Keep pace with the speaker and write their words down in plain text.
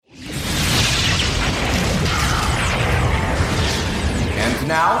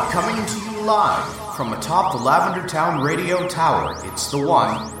now, coming to you live from atop the Lavender Town Radio Tower, it's the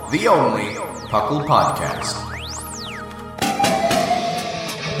one, the only, Puckle Podcast.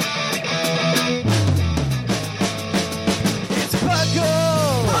 It's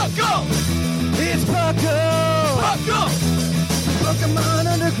Puckle! Puckle! It's Puckle! Puckle! Pokemon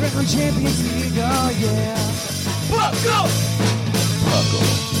Underground Champions League, oh yeah! Puckle!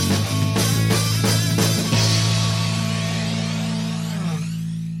 Puckle.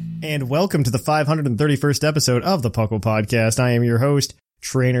 And welcome to the 531st episode of the Puckle Podcast. I am your host,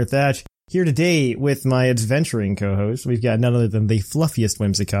 Trainer Thatch, here today with my adventuring co-host. We've got none other than the fluffiest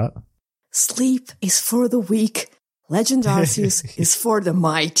Whimsicott. Sleep is for the weak. Legend Arceus is for the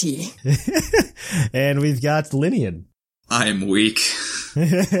mighty. And we've got Linian. I am weak.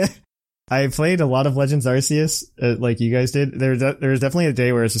 I played a lot of Legends Arceus, like you guys did. There's definitely a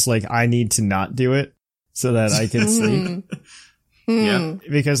day where it's just like, I need to not do it so that I can sleep. Yeah.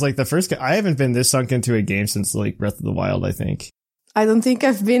 Because like the first, I haven't been this sunk into a game since like Breath of the Wild, I think. I don't think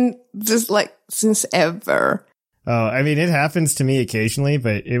I've been just like since ever. Oh, I mean, it happens to me occasionally,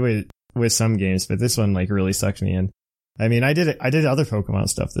 but it was with some games, but this one like really sucked me in. I mean, I did other Pokemon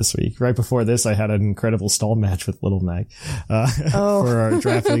stuff this week. Right before this, I had an incredible stall match with Little Mag, for our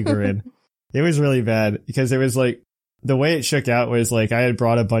draft league we're in. It was really bad because it was like, the way it shook out was like I had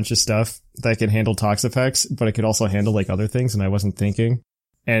brought a bunch of stuff that could handle Toxapex, but it could also handle like other things, and I wasn't thinking.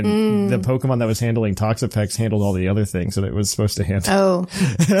 And the Pokemon that was handling Toxapex handled all the other things that it was supposed to handle.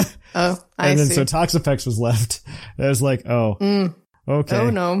 I and then see. so Toxapex was left. I was like, okay. Oh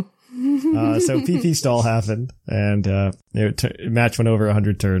no. So PP stall happened, and match went over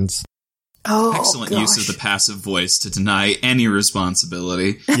 100 turns. Oh, Excellent gosh. use of the passive voice to deny any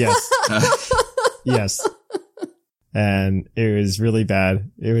responsibility. Yes. Yes. And it was really bad.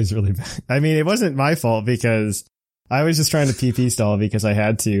 It was really bad. I mean, it wasn't my fault because I was just trying to PP stall because I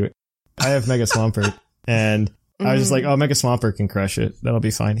had to. I have Mega Swampert, and I was just like, oh, Mega Swampert can crush it. That'll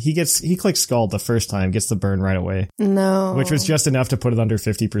be fine. He clicks Scald the first time, gets the burn right away. No. Which was just enough to put it under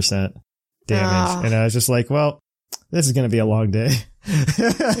 50% damage. And I was just like, well, this is going to be a long day.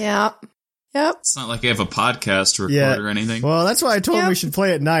 Yeah. Yep. It's not like I have a podcast to record or anything. Well, that's why I told him we should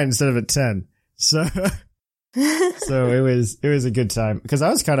play at 9 instead of at 10. So... So it was a good time because I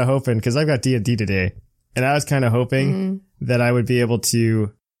was kind of hoping, because I've got D&D today, and I was kind of hoping that I would be able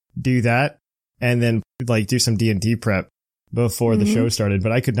to do that and then like do some D&D prep before the show started,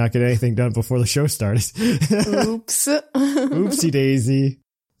 but I could not get anything done before the show started. Oops. Oopsie daisy.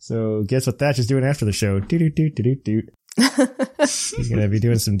 So guess what Thatch is doing after the show? Doot. He's going to be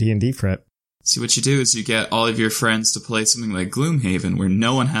doing some D&D prep. See, what you do is you get all of your friends to play something like Gloomhaven, where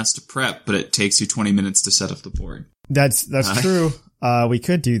no one has to prep, but it takes you 20 minutes to set up the board. That's true. We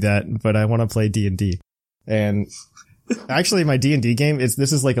could do that, but I want to play D&D. And actually, my D&D game this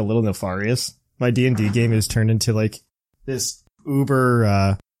is like a little nefarious. My D&D game is turned into like this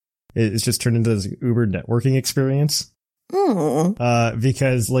Uber, it's just turned into this Uber networking experience.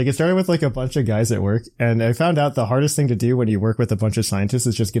 Because like it started with like a bunch of guys at work, and I found out the hardest thing to do when you work with a bunch of scientists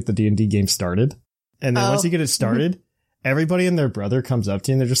is just get the D&D game started. And then once you get it started, everybody and their brother comes up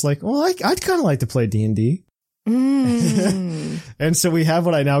to you and they're just like, well, I'd kind of like to play D&D. And so we have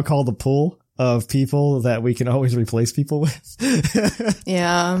what I now call the pool of people that we can always replace people with.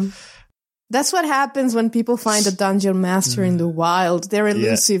 Yeah. That's what happens when people find a dungeon master in the wild. They're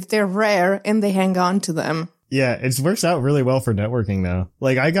elusive, they're rare, and they hang on to them. Yeah, it works out really well for networking though.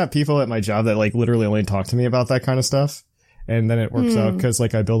 Like I got people at my job that like literally only talk to me about that kind of stuff. And then it works out because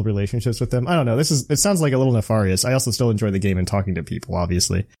like I build relationships with them. I don't know. It sounds like a little nefarious. I also still enjoy the game and talking to people,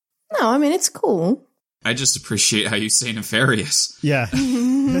 obviously. No, I mean, it's cool. I just appreciate how you say nefarious. Yeah.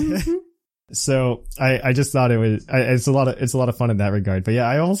 So I just thought it's a lot of fun in that regard. But yeah,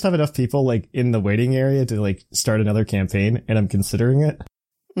 I almost have enough people like in the waiting area to like start another campaign, and I'm considering it.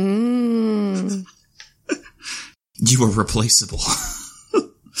 You are replaceable.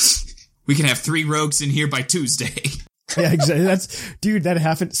 We can have 3 rogues in here by Tuesday. Yeah, exactly. That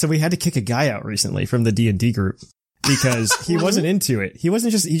happened. So we had to kick a guy out recently from the D&D group because he wasn't into it. He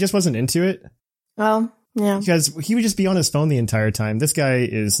just wasn't into it. Well, yeah. Because he would just be on his phone the entire time. This guy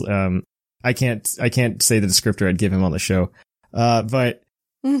is, I can't say the descriptor I'd give him on the show. But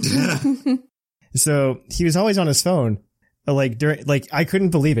so he was always on his phone. I couldn't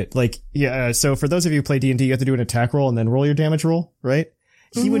believe it. So for those of you who play D&D, you have to do an attack roll and then roll your damage roll, right?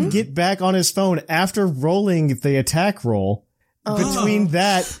 He would get back on his phone after rolling the attack roll between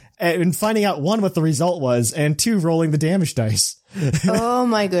that and finding out 1, what the result was, and 2, rolling the damage dice. Oh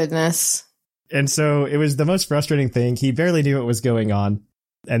my goodness. And so it was the most frustrating thing. He barely knew what was going on.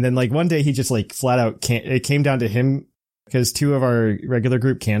 And then like one day he just like flat out it came down to him because 2 of our regular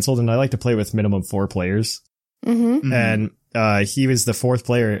group canceled, and I like to play with minimum 4 players. Mm-hmm. And he was the 4th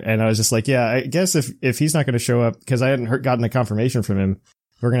player, and I was just like, yeah, I guess if he's not going to show up, because I hadn't gotten a confirmation from him,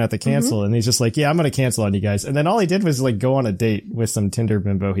 we're going to have to cancel. Mm-hmm. And he's just like, yeah, I'm going to cancel on you guys. And then all he did was like go on a date with some Tinder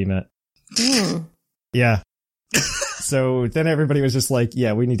bimbo he met. Yeah. So then everybody was just like,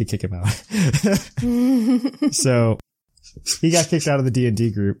 yeah, we need to kick him out. So he got kicked out of the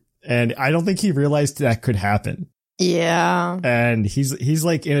D&D group, and I don't think he realized that could happen. Yeah. And he's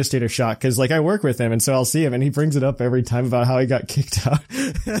like in a state of shock, because like I work with him, and so I'll see him and he brings it up every time about how he got kicked out.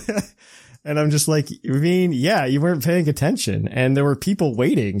 And I'm just like, I mean, yeah, you weren't paying attention and there were people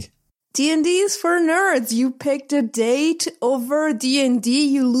waiting. D&D is for nerds. You picked a date over D&D,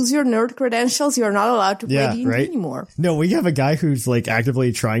 you lose your nerd credentials, you're not allowed to play D&D anymore. No, we have a guy who's like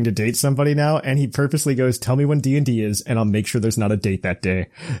actively trying to date somebody now, and he purposely goes, tell me when D&D is, and I'll make sure there's not a date that day.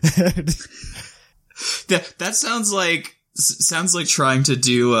 That sounds like trying to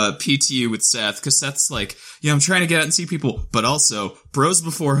do PTU with Seth, because Seth's like, yeah, I'm trying to get out and see people, but also bros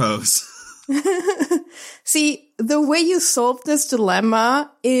before hoes. See, the way you solve this dilemma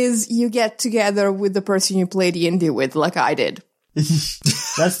is you get together with the person you play D&D with, like I did.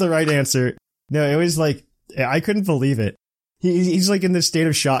 That's the right answer. No, it was like, I couldn't believe it. He's like in this state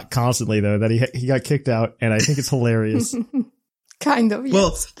of shock constantly, though, that he got kicked out, and I think it's hilarious. Kind of, yes.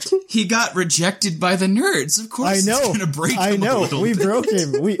 Well, he got rejected by the nerds. Of course, I know. It's gonna break him I know. A little we bit. Broke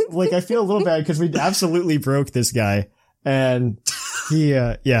him. I feel a little bad because we absolutely broke this guy, and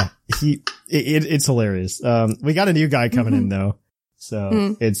it's hilarious. We got a new guy coming in though,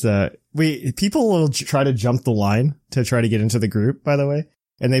 so it's people will try to jump the line to try to get into the group. By the way,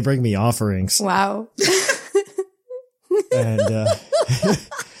 and they bring me offerings. Wow. And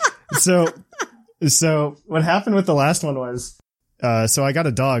so what happened with the last one was. So I got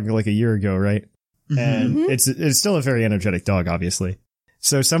a dog like a year ago, right? And it's still a very energetic dog, obviously.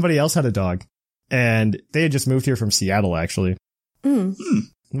 So somebody else had a dog, and they had just moved here from Seattle, actually.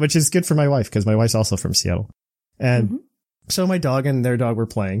 Which is good for my wife, because my wife's also from Seattle. And so my dog and their dog were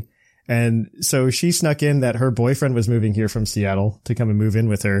playing. And so she snuck in that her boyfriend was moving here from Seattle to come and move in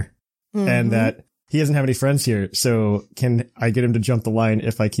with her. And that he doesn't have any friends here. So can I get him to jump the line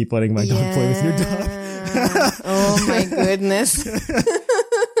if I keep letting my dog play with your dog? Oh my goodness.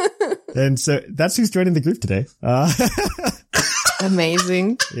 And so that's who's joining the group today.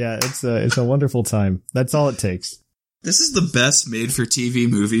 Amazing. Yeah, it's a wonderful time. That's all it takes. This is the best made-for-TV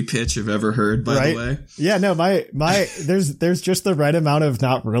movie pitch I've ever heard, by the way. Yeah, no, there's just the right amount of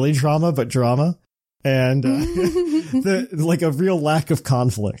not really drama, but drama. And like a real lack of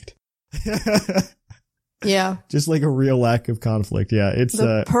conflict. Yeah. Just like a real lack of conflict. Yeah, it's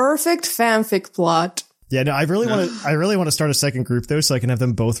the perfect fanfic plot. Yeah, no, I really want to start a second group though, so I can have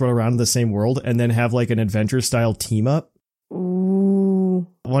them both roll around in the same world and then have like an adventure style team up. Ooh.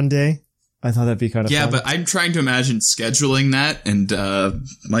 One day. I thought that'd be kind of fun. Yeah, but I'm trying to imagine scheduling that, and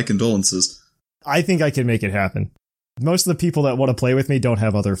my condolences. I think I can make it happen. Most of the people that want to play with me don't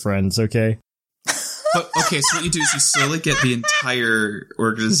have other friends, okay? But, okay, so what you do is you slowly get the entire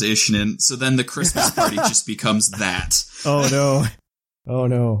organization in, so then the Christmas party just becomes that. Oh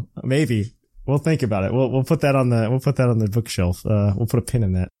no. Maybe. We'll think about it. We'll put that on the bookshelf. We'll put a pin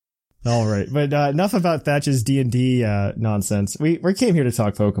in that. All right. But enough about Thatch's D&D nonsense. We came here to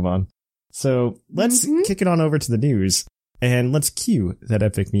talk Pokemon. So let's kick it on over to the news, and let's cue that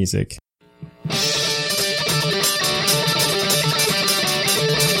epic music.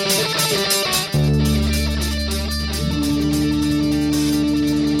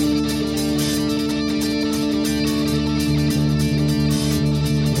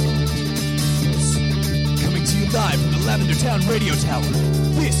 Coming to you live from the Lavender Town Radio Tower.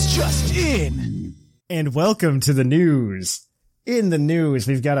 This just in. And welcome to the news. In the news,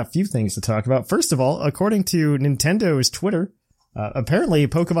 we've got a few things to talk about. First of all, according to Nintendo's Twitter, apparently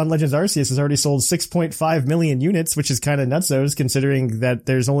Pokemon Legends Arceus has already sold 6.5 million units, which is kind of nutsos considering that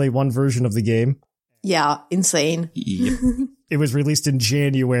there's only one version of the game. Yeah, insane. Yep. It was released in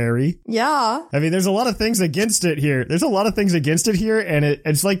January. Yeah. I mean, there's a lot of things against it here. And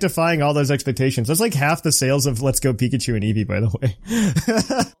it's like defying all those expectations. That's like half the sales of Let's Go Pikachu and Eevee, by the way.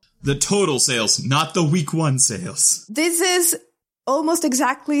 The total sales, not the week one sales. This is almost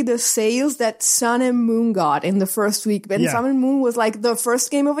exactly the sales that Sun and Moon got in the first week. But Sun and Moon was like the first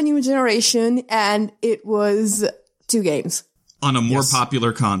game of a new generation, and it was 2 games. On a more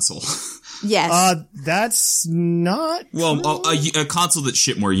popular console. Yes. That's not well, a console that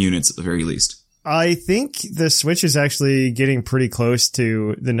shipped more units at the very least. I think the Switch is actually getting pretty close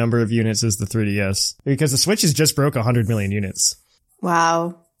to the number of units as the 3DS, because the Switch has just broke 100 million units.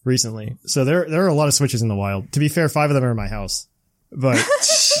 Wow. recently. So there are a lot of Switches in the wild. To be fair, 5 of them are in my house. But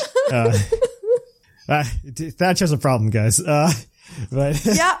Thatch has a problem, guys. But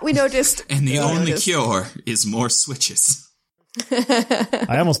yeah, we noticed. And the only cure is more Switches.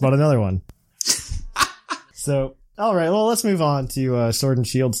 I almost bought another one. So, all right, well, let's move on to Sword and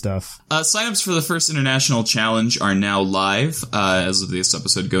Shield stuff. Signups for the first international challenge are now live. As of this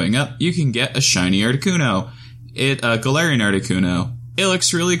episode going up, you can get a shiny Articuno. A Galarian Articuno. It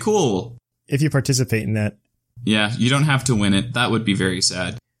looks really cool. If you participate in that. Yeah, you don't have to win it. That would be very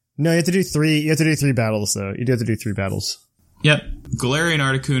sad. No, you have to do 3. You have to do 3 battles, though. You do have to do 3 battles. Yep. Galarian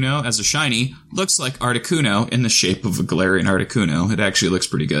Articuno as a shiny looks like Articuno in the shape of a Galarian Articuno. It actually looks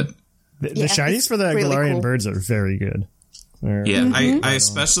pretty good. The shinies for the really Galarian birds are very good. I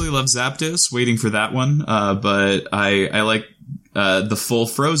especially love Zapdos, waiting for that one. But I like the full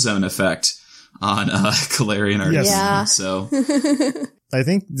Frozone effect on Galarian Articuno. Yeah. So I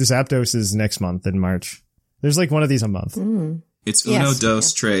think the Zapdos is next month in March. There's like one of these a month. It's Uno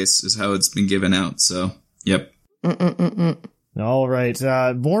Dos Tres is how it's been given out. So, yep. All right.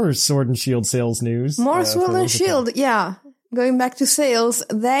 More Sword and Shield sales news. More Sword and Shield, yeah. Going back to sales,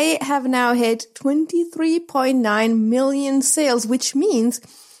 they have now hit 23.9 million sales, which means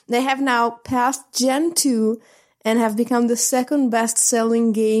they have now passed Gen 2 and have become the second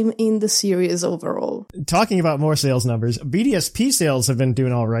best-selling game in the series overall. Talking about more sales numbers, BDSP sales have been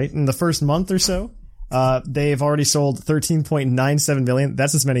doing all right in the first month or so. They've already sold 13.97 million.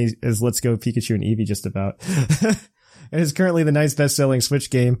 That's as many as Let's Go Pikachu and Eevee just about. And is currently the ninth best-selling Switch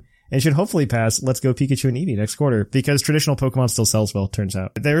game and should hopefully pass Let's Go Pikachu and Eevee next quarter because traditional Pokemon still sells well, turns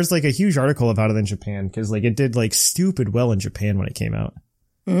out. There's like a huge article about it in Japan because like it did like stupid well in Japan when it came out.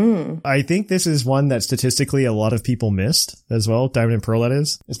 I think this is one that statistically a lot of people missed as well, Diamond and Pearl that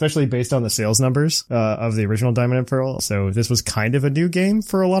is, especially based on the sales numbers of the original Diamond and Pearl. So this was kind of a new game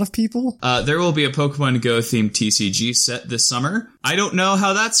for a lot of people. There will be a Pokemon Go themed TCG set this summer. I don't know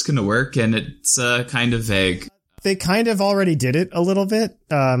how that's going to work, and it's kind of vague. They kind of already did it a little bit.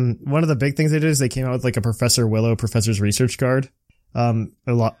 One of the big things they did is they came out with like a Professor Willow Professor's Research card a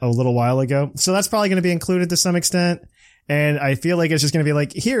little while ago. So that's probably going to be included to some extent. And I feel like it's just going to be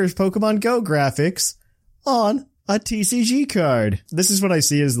like, here's Pokemon Go graphics on a TCG card. This is what I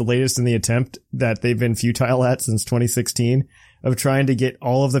see as the latest in the attempt that they've been futile at since 2016 of trying to get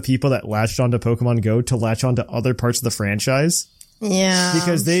all of the people that latched onto Pokemon Go to latch onto other parts of the franchise. Yeah.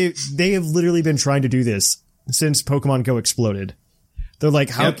 Because they have literally been trying to do this since Pokemon Go exploded. They're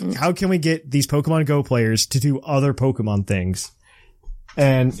like, how can we get these Pokemon Go players to do other Pokemon things?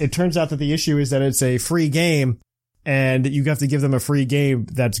 And it turns out that the issue is that it's a free game and you have to give them a free game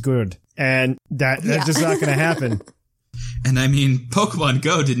that's good. And that's just not going to happen. And I mean, Pokemon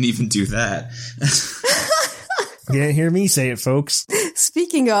Go didn't even do that. You didn't hear me say it, folks.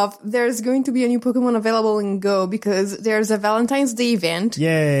 Speaking of, there's going to be a new Pokemon available in Go because there's a Valentine's Day event.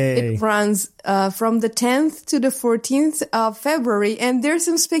 Yay. It runs from the 10th to the 14th of February, and there's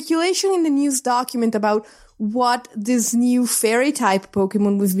some speculation in the news document about what this new fairy type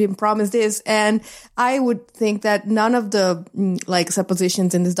Pokemon was being promised is, and I would think that none of the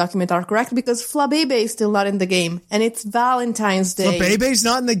suppositions in this document are correct because Flabébé is still not in the game, and it's Valentine's Day. Flabébe's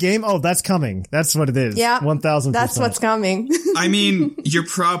not in the game? Oh, that's coming. That's what it is. Yeah, 1000%. That's what's coming. I mean, you're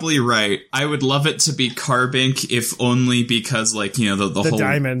probably right. I would love it to be Carbink, if only because, the whole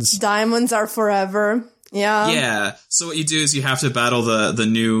diamonds. Diamonds are forever. Yeah. Yeah. So what you do is you have to battle the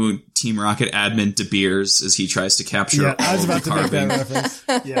new Team Rocket admin De Beers as he tries to capture all I was about the to make that Carbink. reference.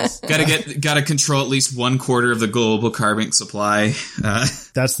 Yes. Gotta control at least 1/4 of the global Carbink supply.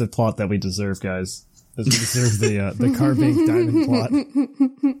 That's the plot that we deserve, guys. We deserve the Carbink diamond plot.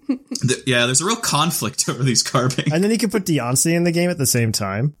 There's a real conflict over these Carbink. And then you can put Deontay in the game at the same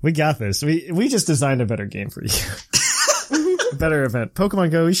time. We got this. We just designed a better game for you. A better event.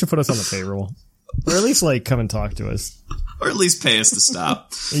 Pokemon Go, you should put us on the payroll. Or at least, come and talk to us. Or at least pay us to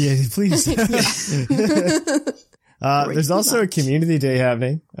stop. Yeah, please. There's also a community day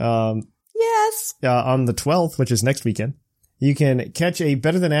happening. Yes. On the 12th, which is next weekend. You can catch a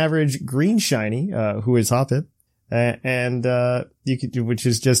better than average green shiny, who is Hoppip. And you can, which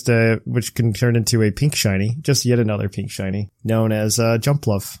can turn into a pink shiny. Just yet another pink shiny. Known as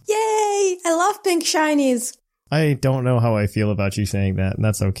Jumpluff. Yay! I love pink shinies. I don't know how I feel about you saying that, and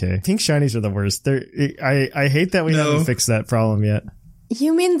that's okay. Pink shinies are the worst. I hate that we haven't fixed that problem yet.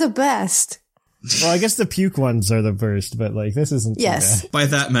 You mean the best? Well, I guess the puke ones are the worst, but this isn't too bad. By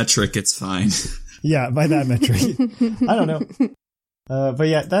that metric, it's fine. Yeah, by that metric. I don't know. But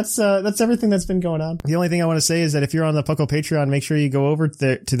yeah, that's everything that's been going on. The only thing I want to say is that if you're on the Puckle Patreon, make sure you go over to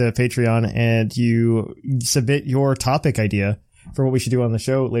the Patreon and you submit your topic idea for what we should do on the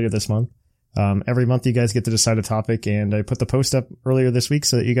show later this month. Every month you guys get to decide a topic, and I put the post up earlier this week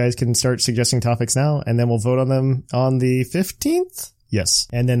so that you guys can start suggesting topics now, and then we'll vote on them on the 15th. Yes.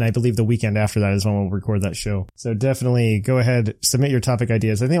 And then I believe the weekend after that is when we'll record that show. So definitely go ahead, submit your topic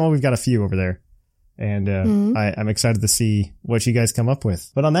ideas. I think we've got a few over there. And I'm excited to see what you guys come up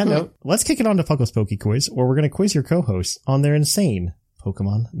with. But on that note, let's kick it on to Puckle's Poke Quiz, where we're going to quiz your co-hosts on their insane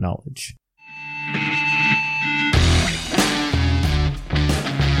Pokemon knowledge.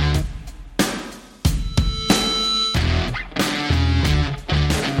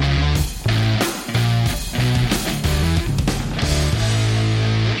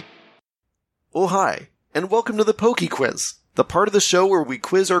 Oh, hi, and welcome to the Poke Quiz, the part of the show where we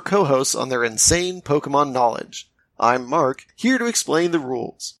quiz our co-hosts on their insane Pokemon knowledge. I'm Mark, here to explain the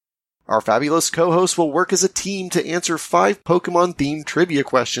rules. Our fabulous co-hosts will work as a team to answer 5 Pokemon-themed trivia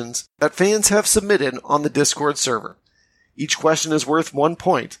questions that fans have submitted on the Discord server. Each question is worth 1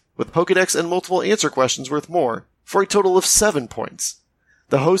 point, with Pokedex and multiple answer questions worth more, for a total of 7 points.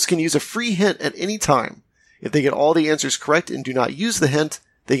 The host can use a free hint at any time. If they get all the answers correct and do not use the hint,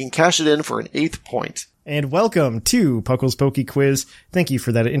 they can cash it in for an 8th point. And welcome to Puckle's Poke Quiz. Thank you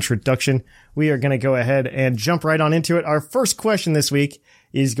for that introduction. We are going to go ahead and jump right on into it. Our first question this week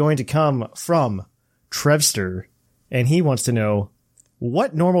is going to come from Trevster, and he wants to know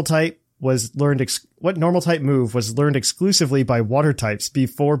what normal type move was learned exclusively by water types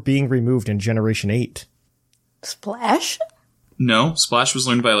before being removed in Generation 8. Splash? No, Splash was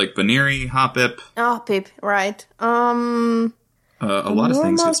learned by like Baneri, Hoppip. Hoppip, right. A lot of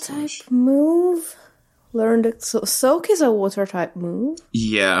things. Normal type move. Learned Soak is a water type move.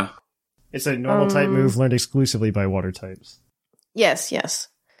 Yeah. It's a normal type move learned exclusively by water types. Yes.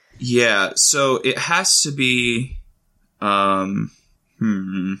 Yeah, so it has to be I'm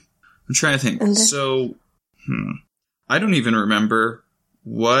trying to think. I don't even remember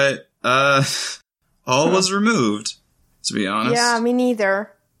what all was removed, to be honest. Yeah, me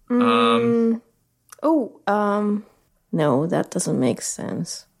neither. No, that doesn't make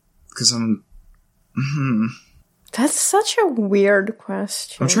sense. Because I'm... That's such a weird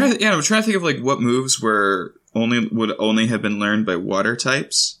question. I'm trying to think of like what moves would only have been learned by water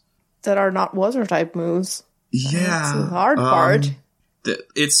types that are not water type moves. Yeah, that's the hard part.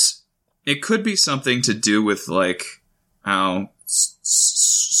 It could be something to do with like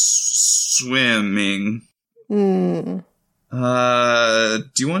swimming. Do you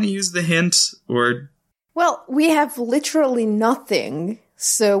want to use the hint or? Well, we have literally nothing,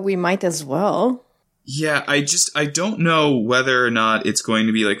 so we might as well. Yeah, I don't know whether or not it's going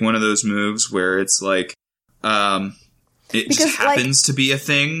to be like one of those moves where it's like, just happens to be a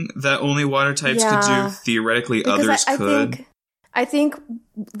thing that only water types could do. Theoretically, others could. I think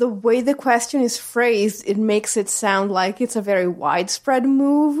the way the question is phrased, it makes it sound like it's a very widespread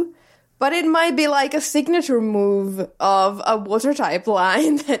move, but it might be like a signature move of a water type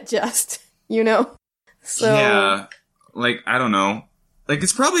line that just, So yeah, like I don't know, like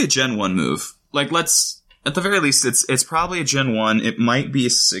it's probably a Gen 1 move. Like at the very least, it's probably a Gen 1. It might be a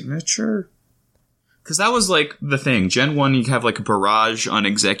signature. Because that was like the thing. Gen 1, you have like Barrage on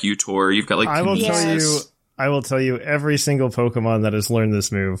Executor. You've got like I will tell you every single Pokemon that has learned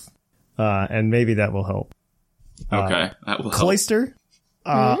this move. And maybe that will help. Okay, that will help. Cloyster,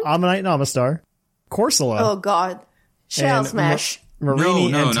 Ammonite and Amistar, Corsola. Oh god. Shell Smash.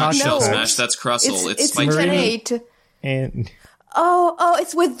 Marini no, not Toxapex. Shell Smash. That's Crustle. It's Spike Gen Cannon. 8. And Oh,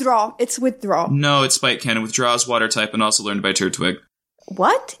 it's Withdraw. It's Withdraw. No, it's Spike Cannon. Withdraws water type and also learned by Turtwig.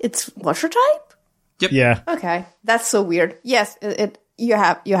 What? It's water type? Yep. Yeah. Okay, that's so weird. Yes, you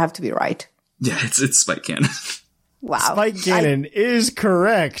have to be right. Yeah, it's Spike Cannon. Wow. Spike Cannon is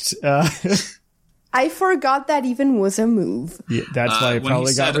correct. I forgot that even was a move. Yeah, that's why it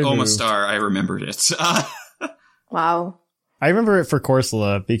probably got removed. When he said Omastar, I remembered it. Wow. I remember it for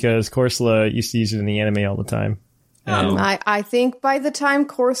Corsola because Corsola used to use it in the anime all the time. I think by the time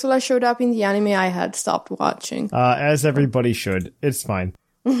Corsola showed up in the anime, I had stopped watching. As everybody should. It's fine.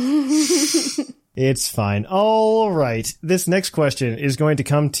 It's fine. All right. This next question is going to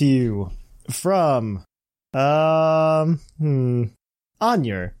come to you from Anyer.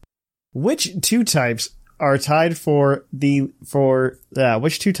 Which two types are tied for least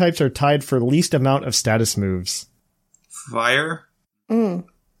amount of status moves? Fire?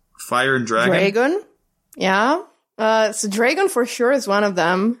 Fire and Dragon? Dragon? Yeah. So Dragon for sure is one of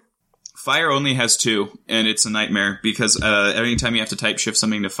them. Fire only has 2, and it's a nightmare, because anytime you have to type shift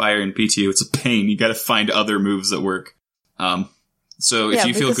something to Fire in PTU, it's a pain. You gotta find other moves that work. So if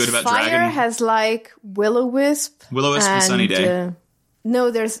you feel good about Fire Dragon... Fire has like Will-O-Wisp. Will-O-Wisp and Sunny Day.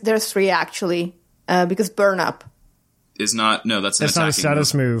 No, there's 3 actually, because Burn Up. is not. No, that's not a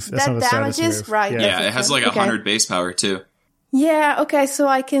status move. That's that not a status damages, move. right? Yeah, it has like 100 base power too. Yeah. Okay, so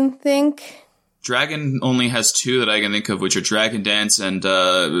I can think. Dragon only has 2 that I can think of, which are Dragon Dance and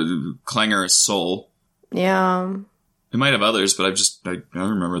Clangorous Soul. Yeah. It might have others, but I don't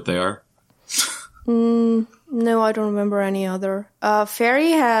remember what they are. No, I don't remember any other.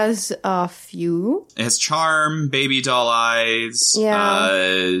 Fairy has a few. It has Charm, Baby Doll Eyes, Misty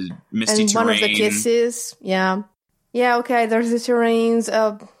and Terrain. One of the Kisses. Yeah. Yeah, okay, there's the terrains.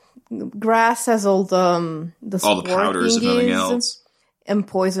 Grass has all the powders and nothing else. And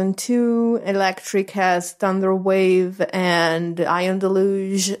Poison 2. Electric has Thunder Wave and Ion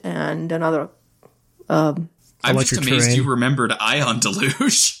Deluge and another. I'm just amazed terrain. you remembered Ion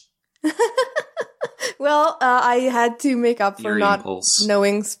Deluge. Well, I had to make up for Fury not Impulse.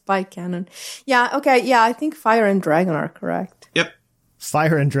 knowing Spike Cannon. Yeah, okay, yeah, I think Fire and Dragon are correct. Yep.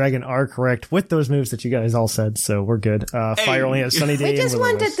 Fire and Dragon are correct with those moves that you guys all said, so we're good. Fire only has Sunny Day. I just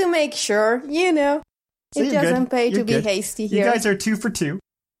wanted to make sure, So it you're doesn't good. pay You're to be good. hasty here. You guys are 2 for 2.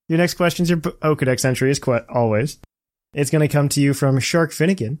 Your next question's your Pokedex entry, is always. It's going to come to you from Shark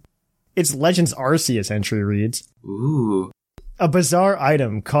Finnegan. Its Legends Arceus entry reads, Ooh. a bizarre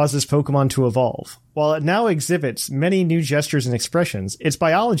item causes Pokemon to evolve. While it now exhibits many new gestures and expressions, its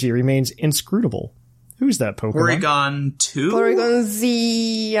biology remains inscrutable. Who's that Pokemon? Porygon 2? Porygon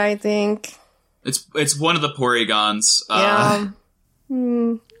Z, I think. It's one of the Porygons. Yeah. Do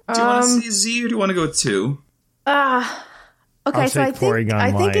you want to see Z or do you want to go with 2? Okay, I'll so take Porygon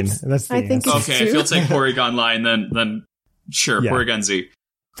I think line. it's. That's the I think answer. it's Okay, 2. if you'll take Porygon line, then sure, Yeah. Porygon Z.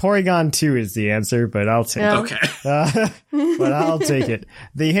 Porygon 2 is the answer, but I'll take Yeah. it. Okay. But I'll take it.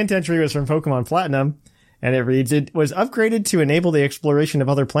 The hint entry was from Pokemon Platinum, and it reads, it was upgraded to enable the exploration of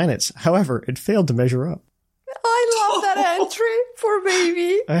other planets. However, it failed to measure up. I love that entry for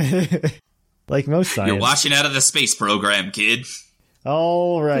baby. Like most science. You're watching out of the space program, kid.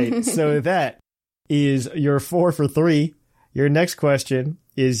 All right. So that is your 4 for 3. Your next question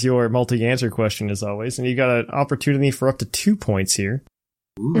is your multi-answer question, as always, and you got an opportunity for up to 2 points here.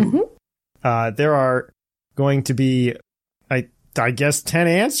 Ooh. There are going to be, I guess, 10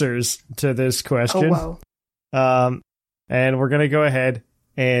 answers to this question. Oh, wow. And we're going to go ahead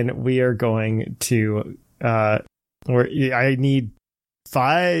and we are going to, I need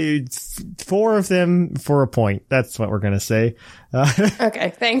 4 of them for a point. That's what we're going to say.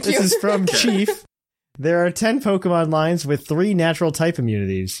 Okay, thank you. This is from Chief. There are 10 Pokemon lines with 3 natural type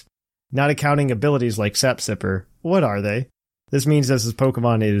immunities, not accounting abilities like Sap Sipper. What are they? This means that this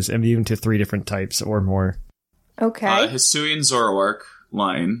Pokemon is immune to 3 different types or more. Okay. Hisuian Zoroark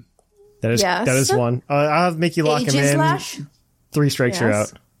line. That is Yes. that is one. I'll make you lock him in. Aegislash? 3 strikes are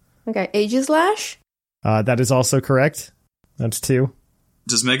out. Okay, Aegislash? That is also correct. That's 2.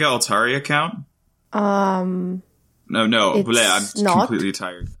 Does Mega Altaria count? Um, No, It's bleh, I'm not. completely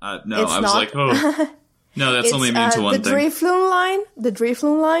tired. No, it's I was not. like, oh. No, that's it's, only immune to one the thing. Drifloon line? The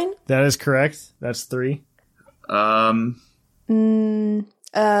Drifloon line? That is correct. That's 3.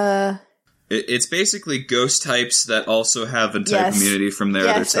 It's basically ghost types that also have a type Yes. immunity from their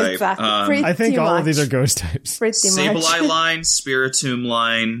Yes, other type. exactly. Pretty I think all of much. these are ghost types. Pretty Sableye much. line, Spiritomb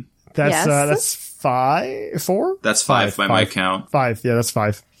line. That's Yes. that's 5, 4. That's 5 by my count. 5. Yeah, that's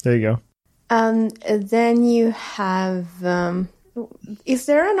 5. There you go. Then you have, is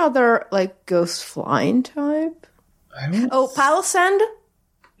there another, ghost flying type? Oh, Palossand?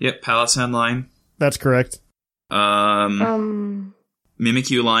 Yep, Palossand line. That's correct. Mimikyu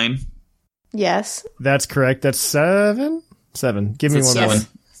line. Yes. That's correct. That's 7. 7. Give me That's one more.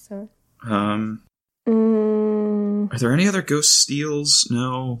 7. So, Are there any other ghost steals?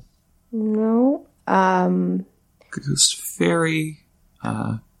 No. no. Ghost fairy.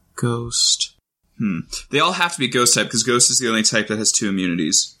 Ghost. They all have to be ghost type because ghost is the only type that has 2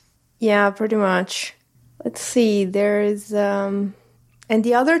 immunities. Yeah, pretty much. Let's see. There's, and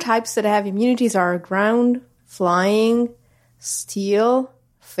the other types that have immunities are ground, flying, steel,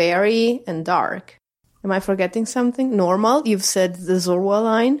 fairy, and dark. Am I forgetting something? Normal. You've said the Zorua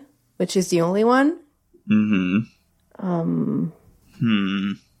line, which is the only one.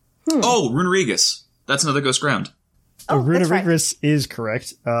 Oh, Runerigus. That's another ghost ground. Oh, that's right. Runerigus is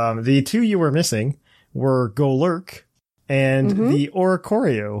correct. The 2 you were missing were Golurk and the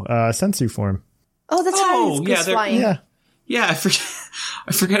Oricorio Sensu form. Oh, that's right. Oh, It's yeah, ghost they're- flying. Yeah. Yeah, I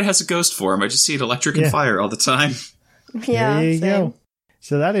forget it has a ghost form. I just see it electric and Yeah. fire all the time. Yeah, There you same. go.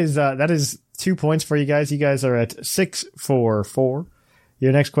 So that is 2 points for you guys. You guys are at 6 for 4.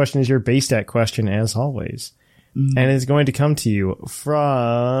 Your next question is your base stat question, as always. And it's going to come to you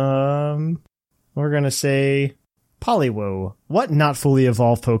from, we're going to say, Poliwhoa. What not fully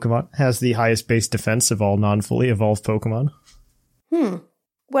evolved Pokemon has the highest base defense of all non-fully evolved Pokemon?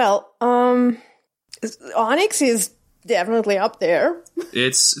 Well, Onix is definitely up there.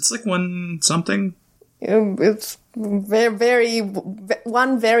 It's like one something. It's very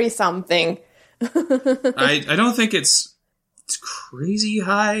one very something. I don't think it's crazy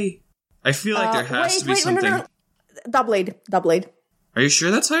high. I feel like there has to be something. No. Doublade. Are you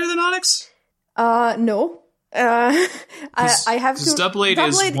sure that's higher than Onix? No. I have to. Doublade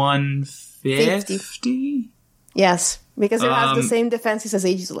is 150. Yes, because it has the same defenses as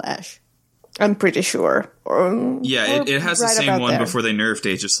Aegislash. I'm pretty sure. It has the same one before they nerfed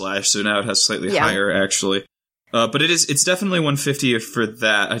Aegislash, so now it has slightly higher, actually. But it's definitely 150 for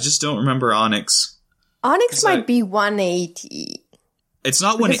that. I just don't remember Onix. Onix might be 180. It's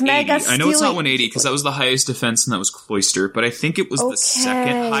not 180. I know it's not 180 because that was the highest defense and that was Cloyster, but I think it was the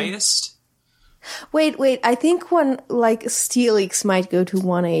second highest. Wait. I think Steelix might go to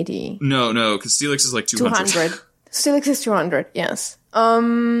 180. No, because Steelix is like 200. Steelix is 200, yes.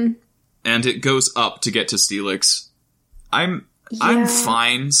 And it goes up to get to Steelix. I'm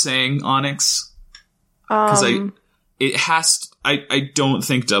fine saying Onix. Because I don't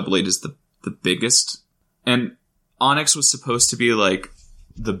think Doublade is the biggest. And Onix was supposed to be like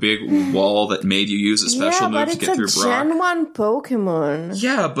the big wall that made you use a special move to get through Brock. Gen 1 Pokemon.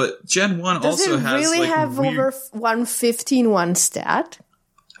 Yeah, but Gen 1 also has Does it really have over 115 one stat?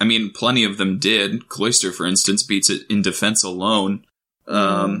 I mean, plenty of them did. Cloyster, for instance, beats it in defense alone.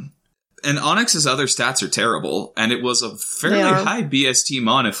 And Onix's other stats are terrible, and it was a fairly high BST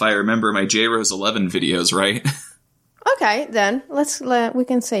mon if I remember my J-Rose 11 videos right. Okay, then we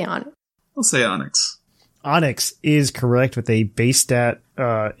can say Onix. We'll say Onix. Onix is correct with a base stat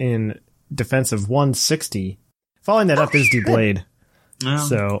in defense of 160. Following that up is Doublade. Oh.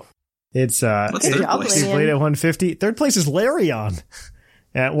 So it's Doublade at 150. Third place is Larion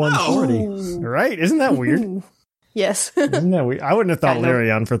at 140. Oh. Right? Isn't that weird? Yes. Isn't that weird? I wouldn't have thought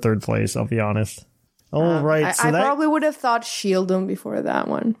Larion for third place, I'll be honest. All right. I probably would have thought Shieldum before that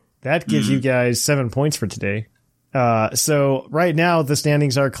one. That gives you guys 7 points for today. So right now the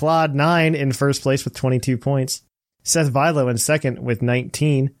standings are Claude 9 in first place with 22 points. Seth Vilo in second with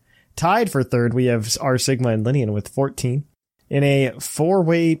 19. Tied for third, we have R Sigma and Linian with 14. In a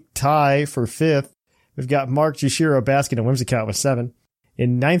 4-way tie for fifth, we've got Mark, Jushiro, Baskin, and Whimsicott with 7.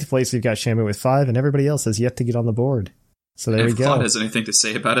 In ninth place, we've got Shamu with 5, and everybody else has yet to get on the board. So there we go. If Claude has anything to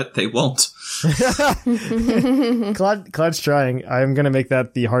say about it, they won't. Claude's trying. I'm going to make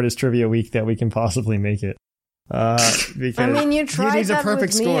that the hardest trivia week that we can possibly make it. Because I mean, you tried that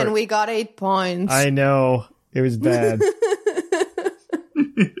with me and we got 8 points. I know. It was bad.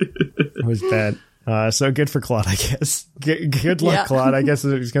 It was bad. So good for Claude, I guess. Good luck, Claude. I guess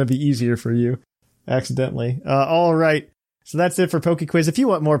it's going to be easier for you. Accidentally. All right. So that's it for PokeQuiz. If you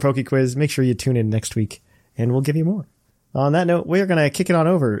want more PokeQuiz, make sure you tune in next week and we'll give you more. On that note, we're going to kick it on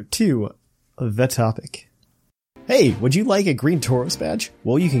over to the topic. Hey, would you like a green Tauros badge?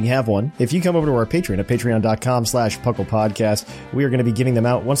 Well, you can have one. If you come over to our Patreon at patreon.com/PucklePodcast, we are going to be giving them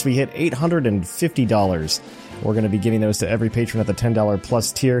out once we hit $850. We're going to be giving those to every patron at the $10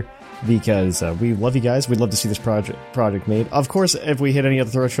 plus tier because we love you guys. We'd love to see this project made. Of course, if we hit any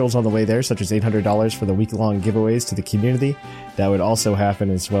other thresholds on the way there, such as $800 for the week-long giveaways to the community, that would also happen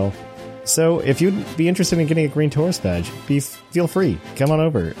as well. So if you'd be interested in getting a green Tauros badge, feel free. Come on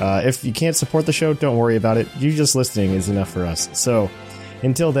over. If you can't support the show, don't worry about it. You just listening is enough for us. So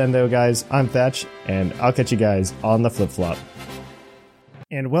until then, though, guys, I'm Thatch, and I'll catch you guys on the flip-flop.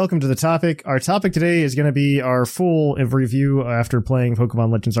 And welcome to the topic. Our topic today is going to be our full review after playing Pokemon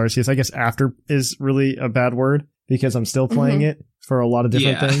Legends Arceus. I guess after is really a bad word because I'm still playing it for a lot of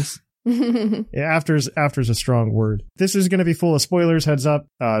different things. After's a strong word. This is going to be full of spoilers, heads up.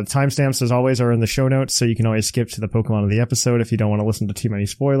 Timestamps, as always, are in the show notes, so you can always skip to the Pokemon of the episode if you don't want to listen to too many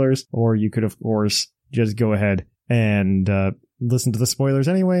spoilers, or you could, of course, just go ahead and listen to the spoilers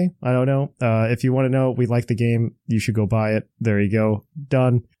anyway. I don't know. If you want to know we like the game, you should go buy it. There you go.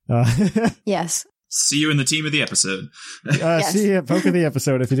 Done. Yes. See you in the team of the episode. Yes. See you at Poke of the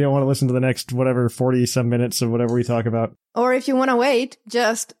episode if you don't want to listen to the next, 40-some minutes of whatever we talk about. Or if you want to wait,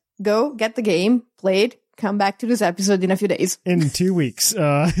 just go get the game, play it, come back to this episode in a few days. In 2 weeks.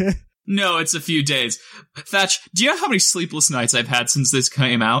 No, it's a few days. Thatch, do you know how many sleepless nights I've had since this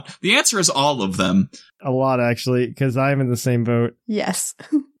came out? The answer is all of them. A lot, actually, because I'm in the same boat. Yes.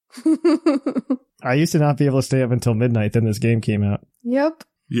 I used to not be able to stay up until midnight, then this game came out. Yep,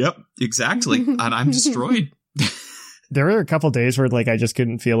 exactly. And I'm destroyed. There were a couple days where I just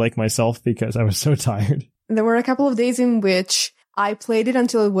couldn't feel like myself because I was so tired. There were a couple of days in which I played it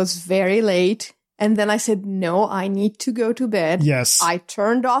until it was very late, And then I said, no, I need to go to bed. Yes. I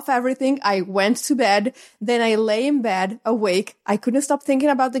turned off everything. I went to bed. Then I lay in bed, awake. I couldn't stop thinking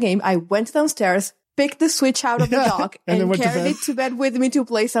about the game. I went downstairs, picked the Switch out of the dock, and carried it to bed with me to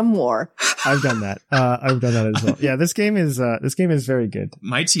play some more. I've done that. I've done that as well. Yeah, this game is very good.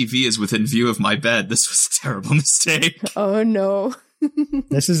 My TV is within view of my bed. This was a terrible mistake. Oh no.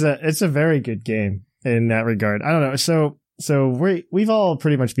 It's a very good game in that regard. I don't know. So we've all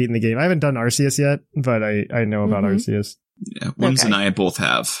pretty much beaten the game. I haven't done Arceus yet, but I know about Arceus. Yeah, Wims and I both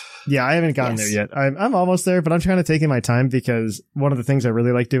have. Yeah, I haven't gotten there yet. I'm almost there, but I'm trying to take in my time because one of the things I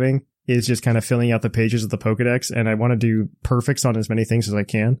really like doing is just kind of filling out the pages of the Pokedex, and I want to do perfects on as many things as I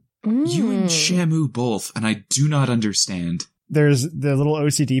can. You and Shamu both, and I do not understand. There's the little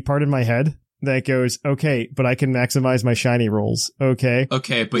OCD part in my head that goes, okay, but I can maximize my shiny rolls. Okay,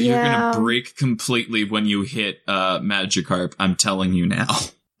 but you're going to break completely when you hit Magikarp. I'm telling you now.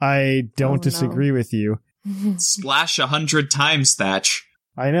 I don't disagree with you. Splash 100 times, Thatch.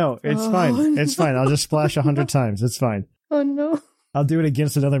 I know. It's fine. No. It's fine. I'll just splash 100 times. It's fine. Oh no. I'll do it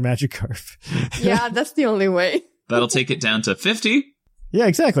against another Magikarp. Yeah, that's the only way. That'll take it down to 50. Yeah,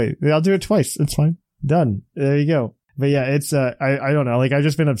 exactly. I'll do it twice. It's fine. Done. There you go. But yeah, it's, I don't know. Like, I've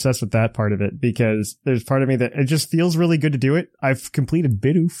just been obsessed with that part of it because there's part of me that it just feels really good to do it. I've completed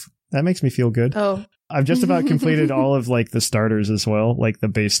Bidoof. That makes me feel good. Oh. I've just about completed all of, like, the starters as well, like the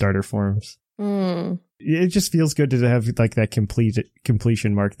base starter forms. It just feels good to have, like, that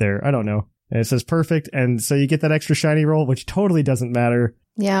completion mark there. I don't know. And it says perfect, and so you get that extra shiny roll, which totally doesn't matter.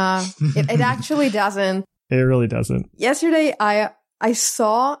 Yeah, it actually doesn't. It really doesn't. Yesterday, I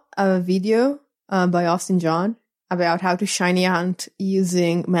saw a video by Austin John about how to shiny hunt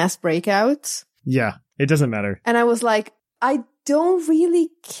using mass breakouts. Yeah, it doesn't matter. And I was like, I don't really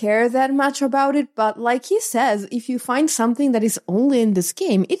care that much about it, but like he says, if you find something that is only in this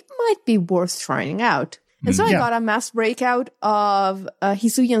game, it might be worth trying out. And so I got a mass breakout of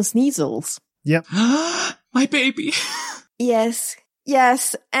Hisuian Sneasels. Yep. My baby. Yes.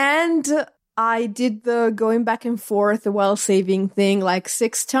 And I did the going back and forth while saving thing like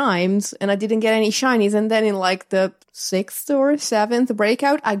 6 times, and I didn't get any shinies. And then in like the 6th or 7th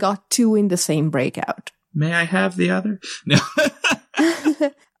breakout, I got 2 in the same breakout. May I have the other? No.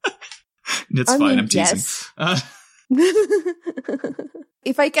 It's fine. I'm teasing. Yes.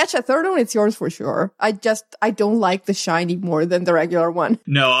 If I catch a third one, it's yours for sure. I don't like the shiny more than the regular one.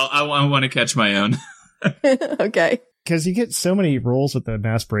 No, I want to catch my own. Okay. Because you get so many rolls with the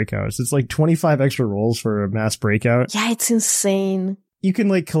mass breakouts. It's like 25 extra rolls for a mass breakout. Yeah, it's insane. You can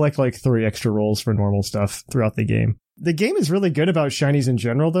like collect like 3 extra rolls for normal stuff throughout the game. The game is really good about shinies in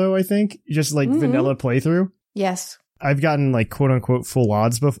general, though, I think. Just like vanilla playthrough. Yes. I've gotten like quote unquote full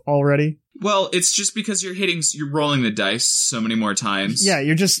odds already. Well, it's just because you're rolling the dice so many more times. Yeah,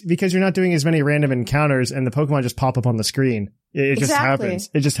 because you're not doing as many random encounters and the Pokemon just pop up on the screen. It just happens.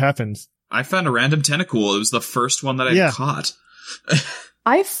 It just happens. I found a random Tentacool. It was the first one that I caught.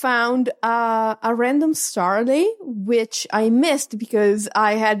 I found a random Starly, which I missed because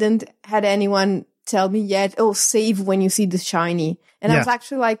I hadn't had anyone tell me yet, save when you see the shiny. And I was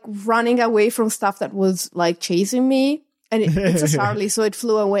actually like running away from stuff that was like chasing me. And it's a Starly, so it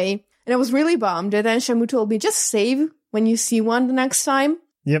flew away. And I was really bummed. And then Shamu told me, just save when you see one the next time.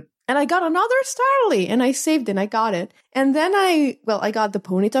 Yep. And I got another Starly, and I saved and I got it. And then I got the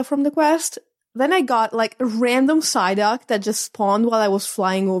Ponyta from the quest. Then I got like a random Psyduck that just spawned while I was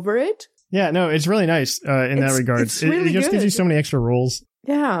flying over it. Yeah, no, it's really nice in that regard. It's really it just gives you so many extra rolls.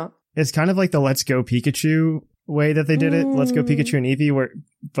 Yeah. It's kind of like the Let's Go Pikachu way that they did it. Let's Go Pikachu and Eevee,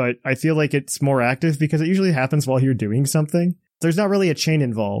 but I feel like it's more active because it usually happens while you're doing something. There's not really a chain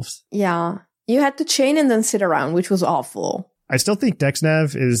involved. Yeah. You had to chain and then sit around, which was awful. I still think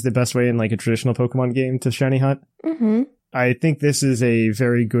DexNav is the best way in like a traditional Pokemon game to shiny hunt. Mm-hmm. I think this is a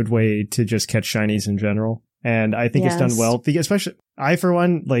very good way to just catch shinies in general. And I think it's done well. Because especially, I for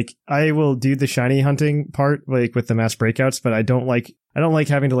one, like, I will do the shiny hunting part, like with the mass breakouts, but I don't like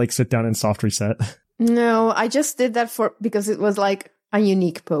having to like sit down and soft reset. No, I just did that because it was like a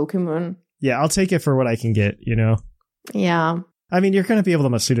unique Pokemon. Yeah, I'll take it for what I can get, you know? Yeah. I mean, you're going to be able to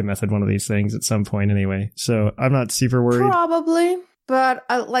Masuda method one of these things at some point anyway, so I'm not super worried. Probably. But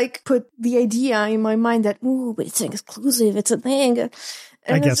I like put the idea in my mind that, but it's an exclusive, it's a thing. And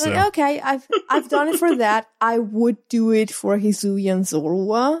I guess like, so. Okay, I've done it for that. I would do it for Hisuian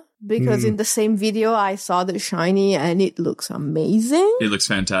Zorua, because in the same video I saw the shiny and it looks amazing. It looks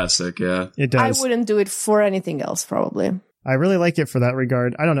fantastic, yeah. It does. I wouldn't do it for anything else, probably. I really like it for that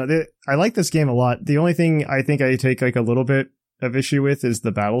regard. I don't know. I like this game a lot. The only thing I think I take like a little bit of issue with is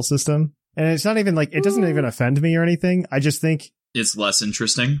the battle system. And it's not even like, it doesn't even offend me or anything. I just think It's less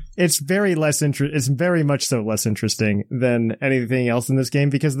interesting. It's very much so less interesting than anything else in this game,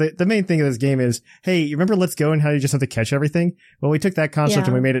 because the main thing of this game is, hey, you remember Let's Go and how you just have to catch everything? Well, we took that concept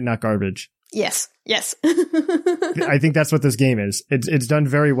and we made it not garbage. Yes. I think that's what this game is. It's done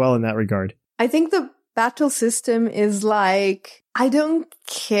very well in that regard. I think the battle system is like, I don't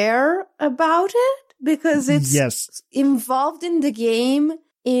care about it because it's involved in the game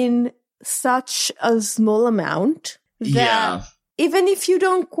in such a small amount that even if you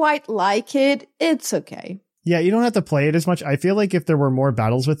don't quite like it, it's okay. Yeah, you don't have to play it as much. I feel like if there were more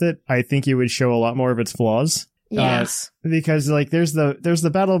battles with it, I think it would show a lot more of its flaws. Yes. Because like there's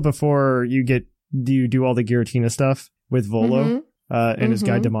the battle before you do all the Giratina stuff with Volo and his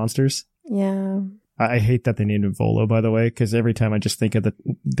guide to monsters. Yeah. I hate that they named him Volo, by the way, because every time I just think of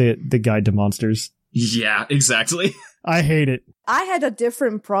the guide to monsters. Yeah, exactly. I hate it. I had a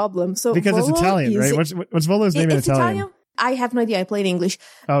different problem. So because Volo it's Italian, right? What's Volo's name in Italian? I have no idea. I played English.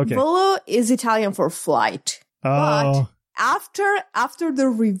 Oh, okay. Volo is Italian for flight. Oh. But after the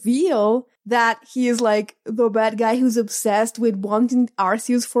reveal that he is like the bad guy who's obsessed with wanting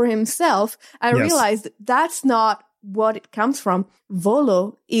Arceus for himself, I realized that's not what it comes from.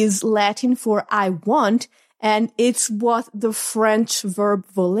 Volo is Latin for I want, and it's what the French verb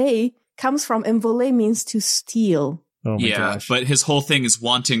voler comes from, and voler means to steal. Oh my gosh. But his whole thing is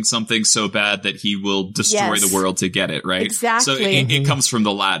wanting something so bad that he will destroy the world to get it, right? Exactly. So it comes from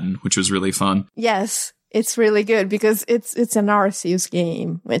the Latin, which was really fun. Yes, it's really good because it's an Arceus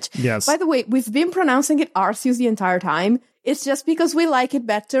game, which, by the way, we've been pronouncing it Arceus the entire time. It's just because we like it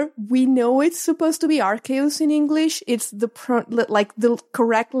better. We know it's supposed to be Arceus in English. It's the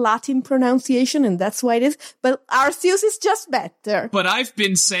correct Latin pronunciation, and that's why it is. But Arceus is just better. But I've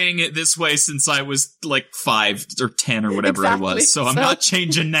been saying it this way since I was like 5 or 10 or whatever I was, so I'm not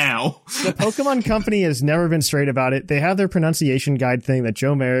changing now. The Pokemon Company has never been straight about it. They have their pronunciation guide thing that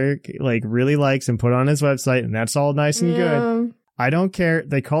Joe Merrick really likes and put on his website, and that's all nice and good. I don't care.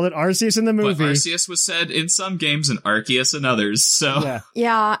 They call it Arceus in the movie. But Arceus was said in some games and Arceus in others, so...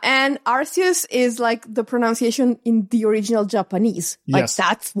 Yeah, and Arceus is like the pronunciation in the original Japanese. Like,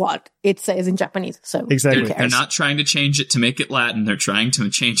 that's what it says in Japanese, so exactly. They're not trying to change it to make it Latin. They're trying to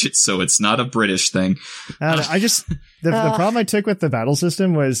change it so it's not a British thing. The problem I took with the battle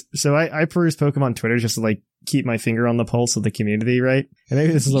system was, so I peruse Pokemon Twitter just to like keep my finger on the pulse of the community, right? And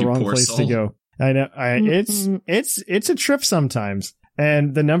maybe this is the wrong place to go. I know. It's a trip sometimes.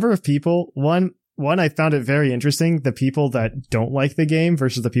 And the number of people, one, I found it very interesting. The people that don't like the game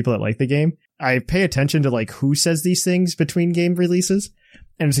versus the people that like the game. I pay attention to like who says these things between game releases.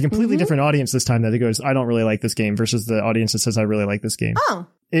 And it's a completely different audience this time that goes, I don't really like this game versus the audience that says I really like this game. Oh.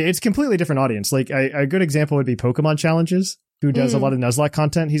 It's a completely different audience. Like a good example would be Pokemon Challenges, who does a lot of Nuzlocke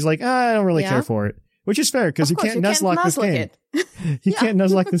content. He's like, I don't really care for it. Which is fair because you can't Nuzlocke this game. You can't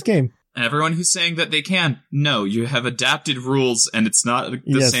Nuzlocke this game. Everyone who's saying that they can, no, you have adapted rules and it's not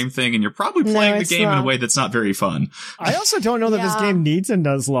the same thing, and you're probably playing the game in a way that's not very fun. I also don't know that this game needs a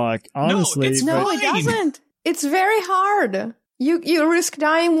Nuzlocke, honestly. No, it doesn't. It's very hard. You risk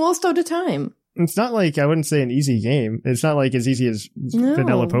dying most of the time. It's not like, I wouldn't say an easy game. It's not like as easy as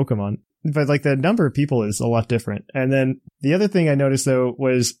vanilla Pokemon. But like the number of people is a lot different. And then the other thing I noticed though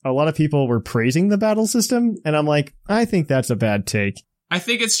was a lot of people were praising the battle system, and I'm like, I think that's a bad take. I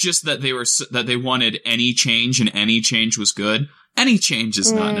think it's just that they wanted any change, and any change was good. Any change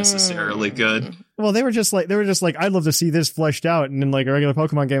is not necessarily good. Well, they were just like, I'd love to see this fleshed out, and in like a regular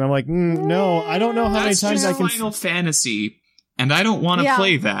Pokemon game, I'm like, no, I don't know how many times I can. That's Final Fantasy, and I don't want to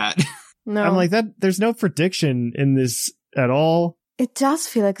play that. No, I'm like that. There's no prediction in this at all. It does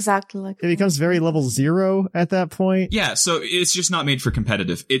feel exactly like it becomes very level 0 at that point. Yeah, so it's just not made for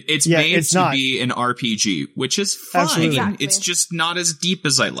competitive. It's made to be an RPG, which is fine. Absolutely. Exactly. It's just not as deep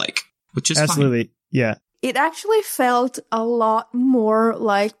as I like, which is absolutely fine. Yeah. It actually felt a lot more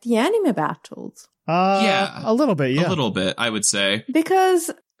like the anime battles. A little bit, yeah. A little bit, I would say. Because,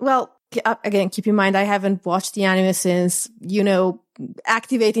 well, again, keep in mind, I haven't watched the anime since,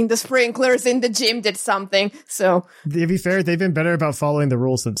 activating the sprinklers in the gym did something, so. To be fair, they've been better about following the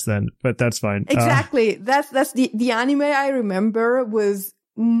rules since then, but that's fine. Exactly. That's the anime I remember was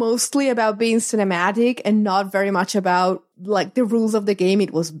mostly about being cinematic and not very much about, like, the rules of the game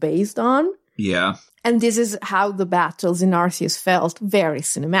it was based on. Yeah. And this is how the battles in Arceus felt, very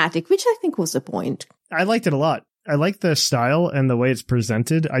cinematic, which I think was the point. I liked it a lot. I like the style and the way it's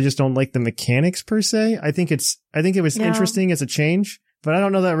presented. I just don't like the mechanics per se. I think it was interesting as a change, but I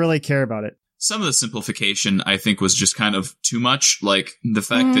don't know that I really care about it. Some of the simplification, I think, was just kind of too much. Like the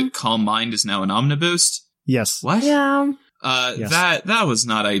fact that Calm Mind is now an Omniboost. Yes. What? Yeah. Yes. That was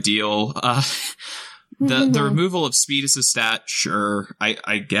not ideal. The removal of speed as a stat, sure,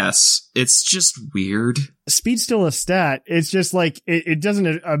 I guess. It's just weird. Speed's still a stat. It's just like, it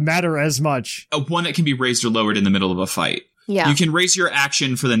doesn't matter as much. One that can be raised or lowered in the middle of a fight. Yeah. You can raise your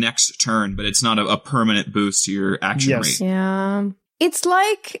action for the next turn, but it's not a permanent boost to your action rate. Yeah. It's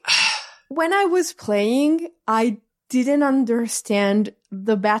like, when I was playing, I didn't understand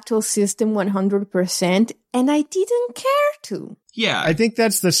the battle system 100%, and I didn't care to. Yeah. I think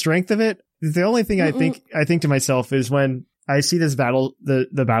that's the strength of it. The only thing I think to myself is when I see this battle,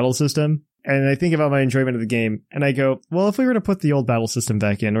 the battle system, and I think about my enjoyment of the game, and I go, well, if we were to put the old battle system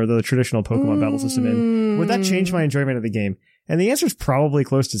back in, or the traditional Pokemon battle system in, would that change my enjoyment of the game? And the answer is probably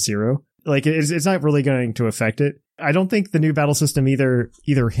close to 0. Like, it's not really going to affect it. I don't think the new battle system either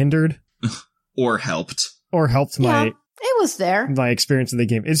hindered or helped Yeah, it was there. my experience of the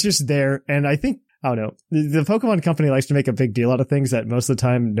game. It's just there, and I think, I don't know, the Pokemon company likes to make a big deal out of things that most of the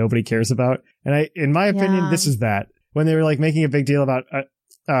time nobody cares about. And in my opinion, this is that. When they were like making a big deal about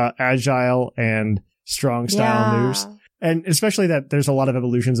agile and strong style moves. And especially that there's a lot of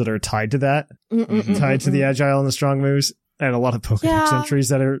evolutions that are tied to that, tied to the agile and the strong moves. And a lot of Pokedex entries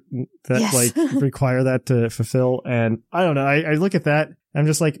that like require that to fulfill. And I don't know. I look at that. I'm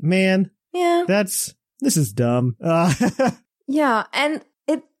just like, man, this is dumb. Yeah. And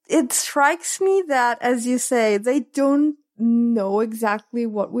it strikes me that, as you say, they don't know exactly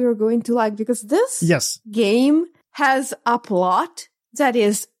what we are going to like, because this game has a plot that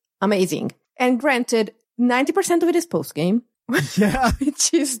is amazing. And granted, 90% of it is post-game. Yeah.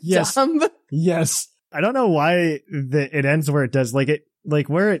 Which is dumb. Yes. I don't know why it ends where it does. Like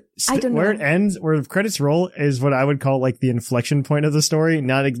where it ends, where the credits roll, is what I would call like the inflection point of the story,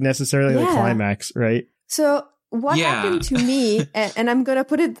 not necessarily the climax, right? So what happened to me, and I'm going to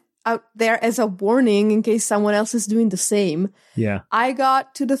put it out there as a warning in case someone else is doing the same. Yeah. I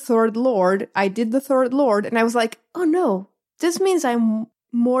got to the third Lord. I did the third Lord, and I was like, oh no, this means I'm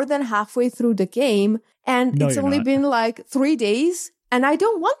more than halfway through the game, and it's only been like 3 days. And I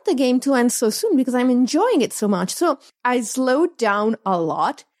don't want the game to end so soon because I'm enjoying it so much. So I slowed down a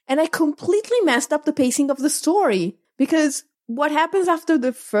lot, and I completely messed up the pacing of the story, because what happens after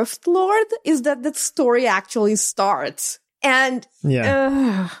the fifth Lord is that the story actually starts. And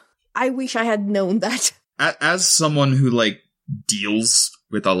I wish I had known that. As someone who like deals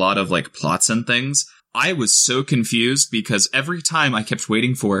with a lot of like plots and things, I was so confused because every time I kept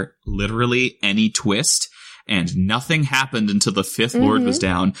waiting for literally any twist, and nothing happened until the fifth Lord was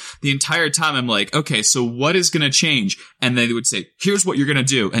down. The entire time I'm like, okay, so what is going to change? And then they would say, here's what you're going to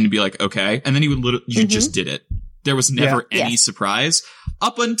do. And you'd be like, okay. And then you just did it. There was never any surprise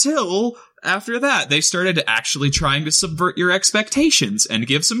up until after that. They started actually trying to subvert your expectations and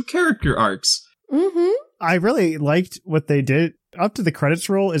give some character arcs. I really liked what they did. Up to the credits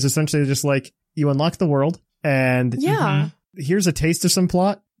roll is essentially just like, you unlock the world, and here's a taste of some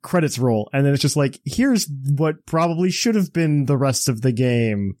plot. Credits roll, and then it's just like, here's what probably should have been the rest of the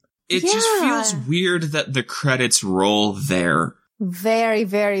game. It just feels weird that the credits roll there. Very,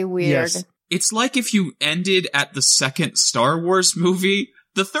 very weird. Yes. It's like if you ended at the second Star Wars movie.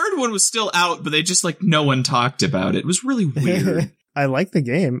 The third one was still out, but they just like, no one talked about it. It was really weird. I like the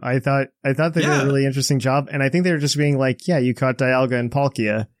game. I thought they did a really interesting job, and I think they were just being like, yeah, you caught Dialga and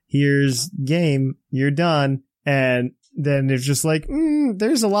Palkia. Here's game. You're done. And then it's just like,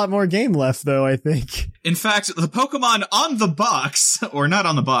 there's a lot more game left, though, I think. In fact, the Pokemon on the box, or not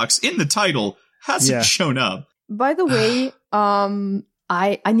on the box, in the title, hasn't shown up. By the way,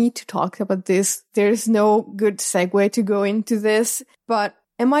 I need to talk about this. There's no good segue to go into this, but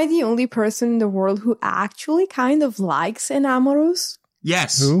am I the only person in the world who actually kind of likes Enamorus?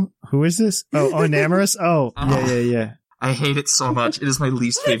 Yes. Who is this? Oh, Enamorus? Oh, yeah. I hate it so much. It is my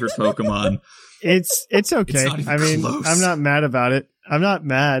least favorite Pokemon. It's okay. It's close. I'm not mad about it. I'm not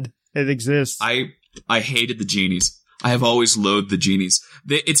mad. It exists. I hated the genies. I have always loathed the genies.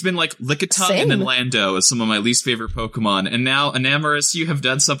 It's been like Lickitung and then Lando as some of my least favorite Pokemon. And now, Enamorus, you have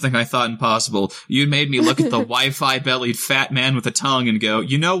done something I thought impossible. You made me look at the Wi-Fi bellied fat man with a tongue and go,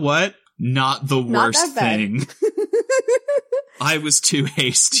 you know what? Not the worst thing. I was too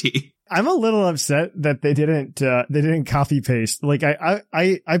hasty. I'm a little upset that they didn't copy paste. Like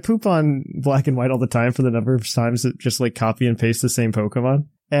I poop on Black and White all the time for the number of times that just like copy and paste the same Pokemon.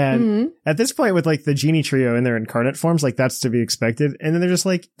 And at this point with like the Genie trio in their incarnate forms, like that's to be expected. And then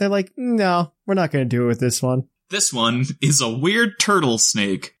they're like, no, we're not going to do it with this one. This one is a weird turtle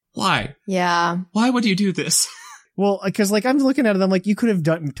snake. Why? Yeah. Why would you do this? Well, because like I'm looking at it, I'm like, you could have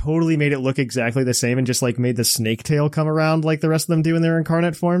totally made it look exactly the same and just like made the snake tail come around like the rest of them do in their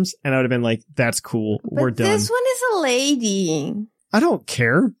incarnate forms, and I would have been like, that's cool. We're done. This one is a lady. I don't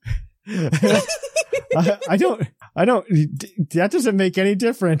care. I don't, that doesn't make any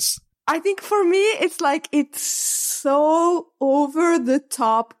difference. I think for me, it's so over the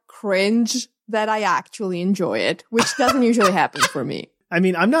top cringe that I actually enjoy it, which doesn't usually happen for me. I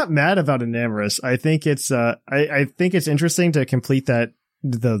mean, I'm not mad about Enamorous. I think it's, I think it's interesting to complete the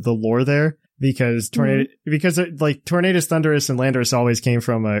lore there because Tornadus, Thundurus, and Landorus always came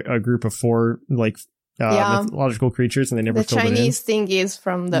from a group of 4, mythological creatures, and they never filled it in. The Chinese thing is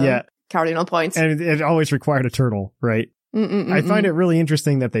from the cardinal points. And it always required a turtle, right? I find it really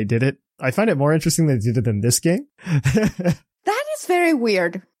interesting that they did it. I find it more interesting that they did it in this game. That is very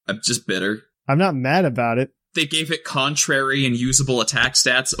weird. I'm just bitter. I'm not mad about it. They gave it contrary and usable attack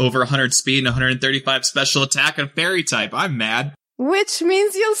stats, over 100 speed and 135 special attack and fairy type. I'm mad. Which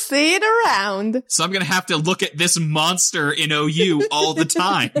means you'll see it around. So I'm going to have to look at this monster in OU all the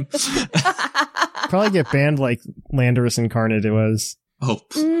time. Probably get banned like Landorus Incarnate it was. Oh,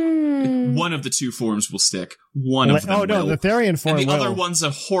 one of the 2 forms will stick. One of them will. No, the Therian form and the will. other one's a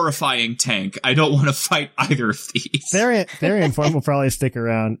horrifying tank. I don't want to fight either of these. Therian form will probably stick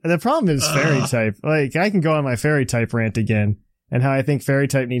around. And the problem is fairy type. Like, I can go on my fairy type rant again, and how I think fairy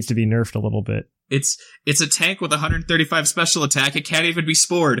type needs to be nerfed a little bit. It's a tank with 135 special attack. It can't even be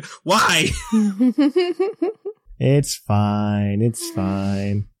spored. Why? It's fine. It's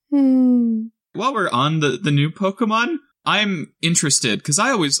fine. While we're on the new Pokemon, I'm interested, because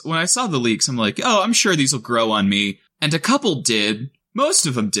when I saw the leaks, I'm like, oh, I'm sure these will grow on me. And a couple did. Most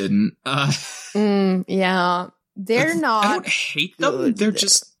of them didn't. Yeah. They're not. I don't hate them. They're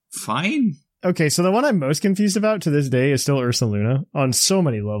just fine. Okay, so the one I'm most confused about to this day is still Ursaluna on so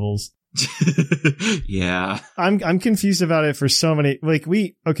many levels. Yeah. I'm confused about it for so many,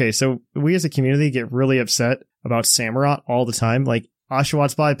 so we as a community get really upset about Samurott all the time. Like,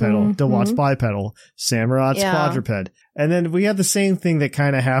 Oshawott bipedal, Dewatt's bipedal, Samurott's quadruped. And then we have the same thing that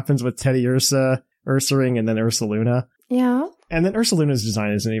kind of happens with Teddiursa, Ursaring, and then Ursaluna. Yeah. And then Ursaluna's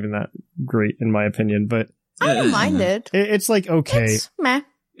design isn't even that great, in my opinion, but I don't mind it. It's like, okay. It's meh.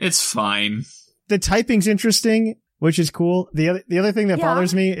 It's fine. The typing's interesting, which is cool. The other thing that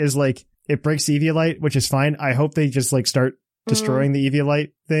bothers me is, like, it breaks Eviolite, which is fine. I hope they just, like, start destroying the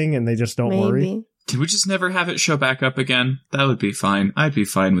Eviolite thing and they just don't worry. Can we just never have it show back up again? That would be fine. I'd be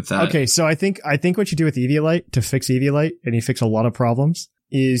fine with that. Okay, so I think what you do with Eviolite to fix Eviolite, and you fix a lot of problems,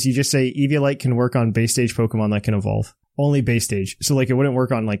 is you just say Eviolite can work on base stage Pokemon that can evolve. Only base stage. So, like, it wouldn't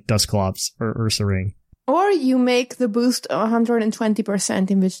work on, like, Dusclops or Ursaring. Or you make the boost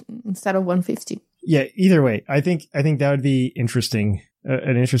 120% instead of 150. Yeah, either way. I think that would be interesting.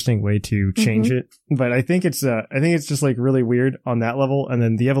 An interesting way to change it, but I think it's just like really weird on that level, and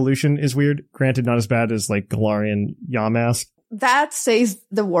then the evolution is weird. Granted, not as bad as like Galarian Yamask. That says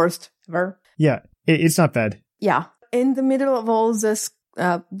the worst ever. Yeah, it's not bad. Yeah, in the middle of all this,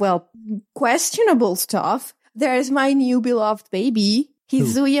 questionable stuff, there's my new beloved baby,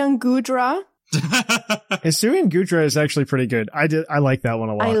 Hisuian Goodra. Hisuian Goodra is actually pretty good. I like that one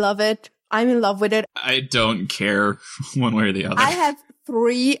a lot. I love it. I'm in love with it. I don't care one way or the other. I have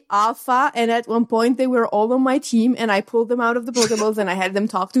 3 alpha, and at one point they were all on my team, and I pulled them out of the Pokeballs and I had them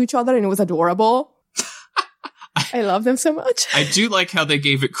talk to each other, and it was adorable. I love them so much. I do like how they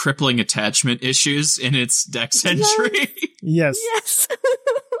gave it crippling attachment issues in its Dex entry. Yes.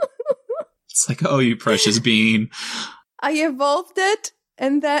 It's like, oh, you precious bean. I evolved it.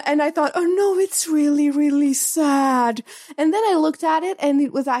 And I thought, oh no, it's really, really sad. And then I looked at it and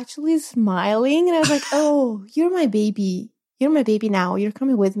it was actually smiling. And I was like, oh, you're my baby. You're my baby now. You're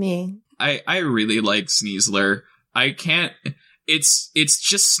coming with me. I really like Sneasler. I can't... It's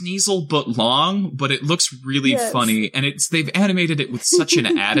just Sneasel but long, but it looks really funny. And they've animated it with such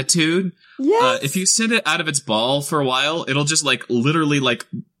an attitude. Yes. If you send it out of its ball for a while, it'll just like literally like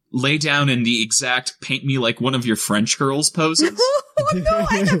lay down in the exact paint me like one of your French girls poses. Oh no,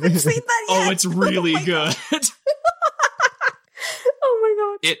 I haven't seen that yet. Oh, it's really good. Oh my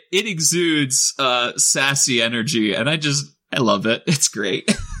god. It exudes sassy energy, and I love it. It's great.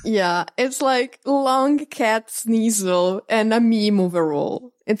 Yeah, it's like long cat Sneasel and a meme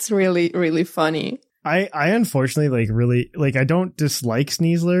overall. It's really, really funny. I unfortunately I don't dislike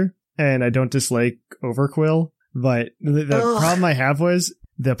Sneasler and I don't dislike Overquill, but the problem I have was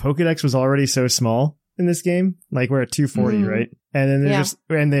the Pokedex was already so small in this game. Like, we're at 240, right? And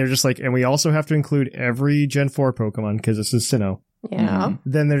then they're just like, and we also have to include every Gen 4 Pokemon because this is Sinnoh. Yeah.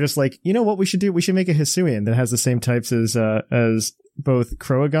 Then they're just like, you know what we should do? We should make a Hisuian that has the same types as both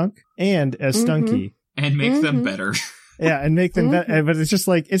Croagunk and as Stunky. And make them better. Yeah, and make them better. But it's just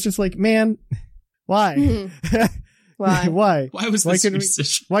like, man, why? Why? Why? Why was this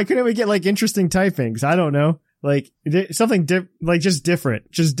decision? Why couldn't we get like interesting typings? I don't know. Like something just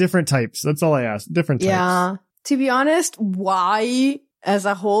different types. That's all I asked. Different types. Yeah. To be honest, why as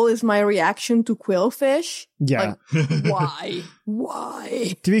a whole is my reaction to Quillfish. Yeah. Like,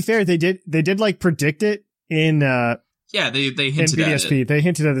 why? To be fair, they did like predict it in they hinted in BDSP. at it. They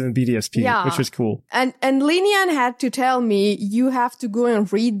hinted at it in BDSP, which was cool. And Linian had to tell me, you have to go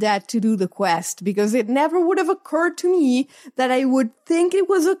and read that to do the quest, because it never would have occurred to me that I would think it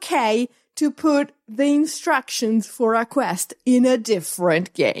was okay to put the instructions for a quest in a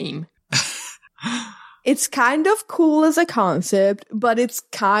different game. It's kind of cool as a concept, but it's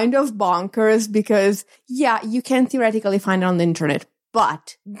kind of bonkers because, yeah, you can theoretically find it on the internet,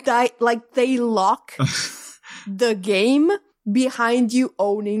 but they lock the game behind you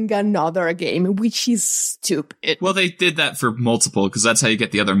owning another game, which is stupid. Well, they did that for multiple, because that's how you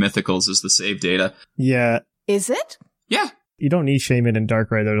get the other mythicals, is the save data. Yeah. Is it? Yeah. You don't need Shaman and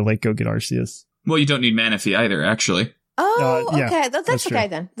Darkrai, though, to like go get Arceus. Well, you don't need Manaphy either, actually. Oh, yeah, okay. That's okay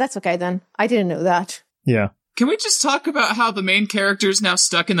then. That's okay then. I didn't know that. Yeah. Can we just talk about how the main character is now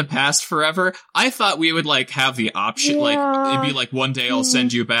stuck in the past forever? I thought we would, like, have the option, like, it'd be like, one day I'll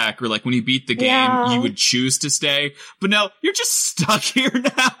send you back, or like, when you beat the game, you would choose to stay. But no, you're just stuck here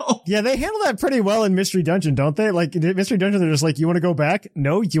now. Yeah, they handle that pretty well in Mystery Dungeon, don't they? Like, in Mystery Dungeon, they're just like, you want to go back?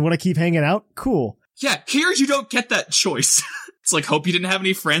 No? You want to keep hanging out? Cool. Yeah, here you don't get that choice. It's like, hope you didn't have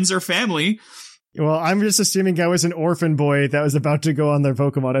any friends or family. Well, I'm just assuming I was an orphan boy that was about to go on their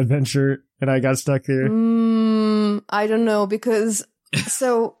Pokemon adventure, and I got stuck here. I don't know, because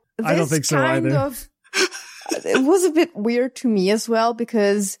I don't think so either. It was a bit weird to me as well,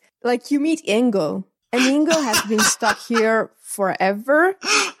 because like you meet Ingo, and Ingo has been stuck here forever.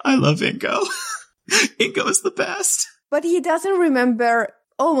 I love Ingo. Ingo is the best. But he doesn't remember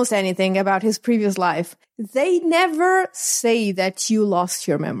almost anything about his previous life. They never say that you lost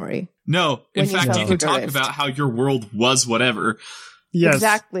your memory. No, in fact, you can talk about how your world was whatever. Yes.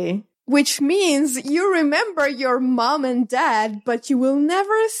 Exactly. Which means you remember your mom and dad, but you will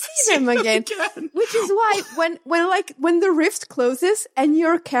never see them again. Which is why when the rift closes and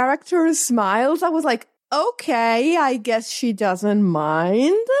your character smiles, I was like, okay, I guess she doesn't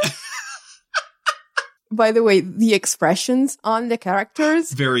mind. By the way, the expressions on the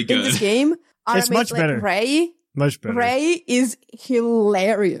characters very good in this game are it's much better. Ray. Much better. Ray is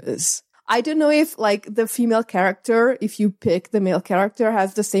hilarious. I don't know if like the female character, if you pick the male character,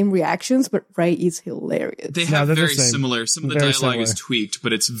 has the same reactions, but Ray is hilarious. They have very similar. Some of the dialogue is tweaked,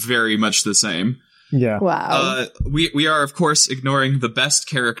 but it's very much the same. Yeah. Wow. We are of course ignoring the best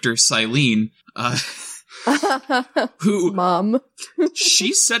character, Silene. Who Mom.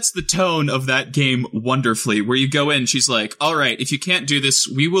 She sets the tone of that game wonderfully, where you go in, she's like, all right, if you can't do this,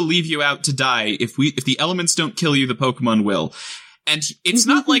 we will leave you out to die. If the elements don't kill you, the Pokemon will. And it's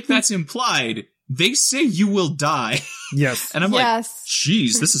not like that's implied. They say you will die. Yes. And I'm like,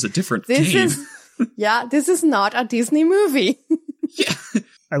 geez, this is a different game. This is not a Disney movie. Yeah.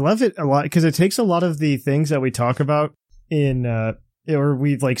 I love it a lot because it takes a lot of the things that we talk about in, or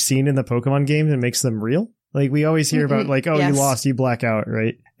we've like seen in the Pokemon games and makes them real. Like we always hear about like, oh, you lost, you black out,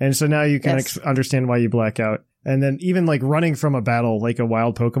 right? And so now you can understand why you black out. And then even like running from a battle, like a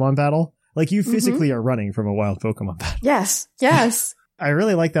wild Pokemon battle, like you physically are running from a wild Pokemon battle. Yes. I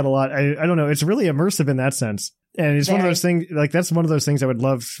really like that a lot. I don't know. It's really immersive in that sense. And it's one of those things, like that's one of those things I would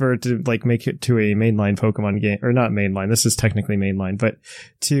love for it to like make it to a mainline Pokemon game, or not mainline. This is technically mainline, but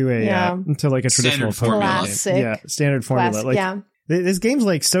to a, to like a traditional Pokemon game. Yeah. Standard formula. Like this game's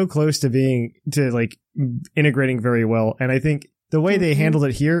like so close to being, to like integrating very well. And I think the way they handled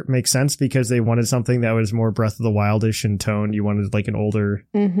it here makes sense because they wanted something that was more Breath of the Wildish in tone. You wanted like an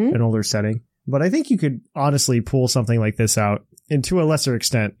older setting. But I think you could honestly pull something like this out, and to a lesser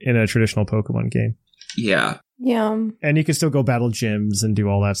extent, in a traditional Pokemon game. Yeah. Yeah. And you can still go battle gyms and do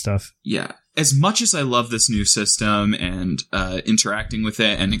all that stuff. Yeah. As much as I love this new system and interacting with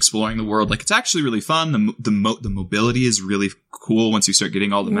it and exploring the world, like it's actually really fun. The mobility is really cool once you start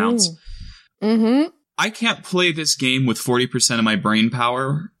getting all the mounts. I can't play this game with 40% of my brain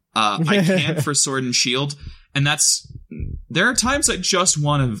power. I can for Sword and Shield. And there are times I just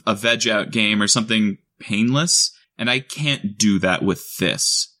want a veg out game or something painless, and I can't do that with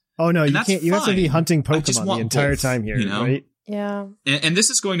this. Oh no, you can't. You have to be hunting Pokemon the entire time here, right? Yeah. And this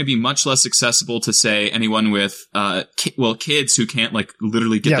is going to be much less accessible to, say, anyone with, kids who can't, like,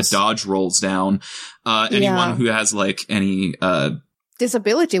 literally get the dodge rolls down. Anyone who has, like, any,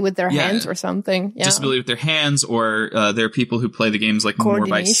 disability with their hands or something. Yeah. Disability with their hands, or, there are people who play the games, like, more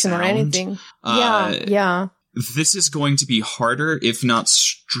by sound. Or anything. Yeah. This is going to be harder, if not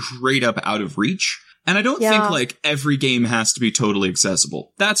straight up out of reach. And I don't think, like, every game has to be totally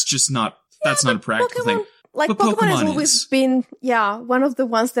accessible. That's just not, that's not a practical thing. like Pokemon has always been, one of the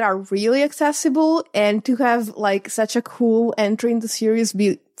ones that are really accessible, and to have like such a cool entry in the series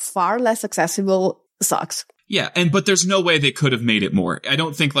be far less accessible sucks. Yeah, but there's no way they could have made it more. I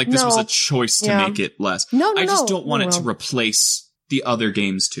don't think like this was a choice to make it less. I just don't want it to replace the other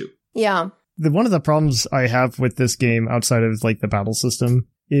games too. Yeah. One of the problems I have with this game outside of like the battle system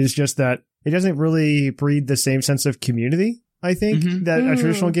is just that it doesn't really breed the same sense of community, I think, that a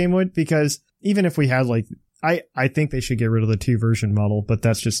traditional game would, because even if we had like, I think they should get rid of the 2-version model, but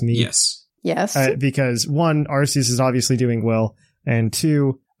that's just me. Yes. Because 1, Arceus is obviously doing well, and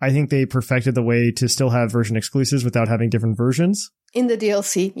 2, I think they perfected the way to still have version exclusives without having different versions. In the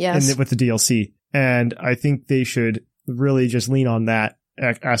DLC, yes. And with the DLC. And I think they should really just lean on that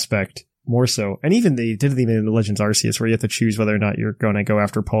aspect more so. And even they did it even in the Legends Arceus, where you have to choose whether or not you're going to go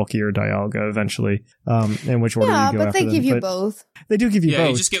after Palkia or Dialga eventually, and which order you go after them. Yeah, but they give you both. They do give you both. Yeah,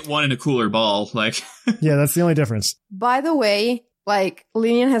 you just get one in a cooler ball. Like, yeah, that's the only difference. By the way, like,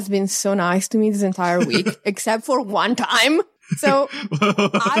 Linian has been so nice to me this entire week, except for one time. So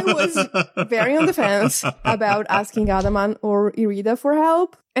I was very on the fence about asking Adaman or Irida for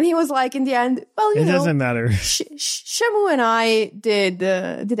help. And he was like, in the end, well, you know, it doesn't matter. Shamu and I did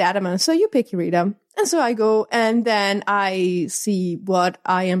Adaman, so you pick Irida. And so I go, and then I see what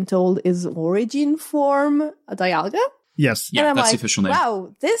I am told is origin form Dialga. Yes. Yeah, and I'm that's like, the official name.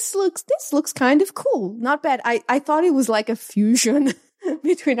 Wow, this looks kind of cool. Not bad. I thought it was like a fusion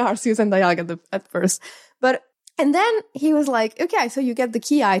between Arceus and Dialga at first. And then he was like, okay, so you get the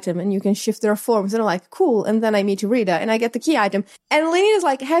key item and you can shift their forms. And I'm like, cool. And then I meet Irida and I get the key item. And Linian is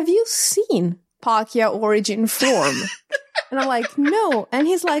like, have you seen Palkia origin form? And I'm like, no. And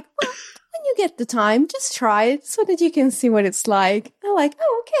he's like, well, when you get the time, just try it so that you can see what it's like. And I'm like,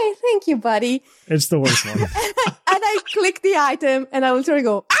 oh, okay, thank you, buddy. It's the worst one. and I click the item and I literally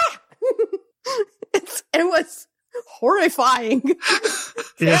go, ah! It was horrifying.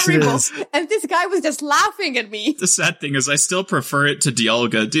 Yes, it is. And this guy was just laughing at me. The sad thing is I still prefer it to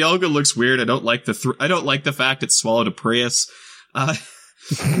Dialga. Dialga looks weird. I don't like the fact it swallowed a Prius.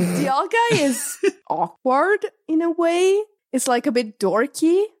 Dialga is awkward in a way. It's like a bit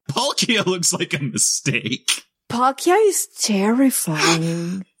dorky. Palkia looks like a mistake. Palkia is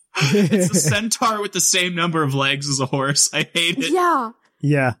terrifying. It's a centaur with the same number of legs as a horse. I hate it. Yeah.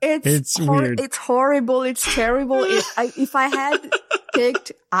 Yeah, it's weird. It's horrible. It's terrible. If I had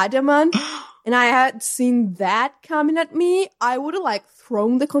picked Adaman and I had seen that coming at me, I would have like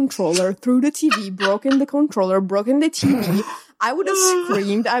thrown the controller through the TV, broken the controller, broken the TV. I would have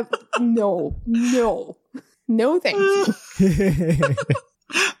screamed. No, thank you.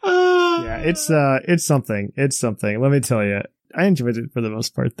 Yeah, it's something. It's something. Let me tell you. I enjoyed it for the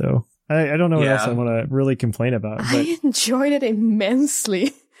most part, though. I don't know what else I want to really complain about. But I enjoyed it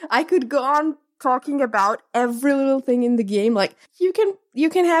immensely. I could go on talking about every little thing in the game. Like, you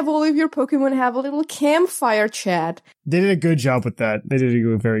can have all of your Pokemon have a little campfire chat. They did a good job with that. They did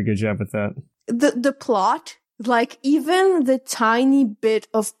a very good job with that. The plot, like, even the tiny bit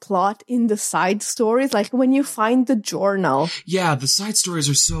of plot in the side stories, like when you find the journal. Yeah, the side stories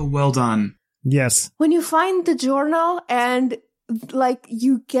are so well done. Yes. When you find the journal and like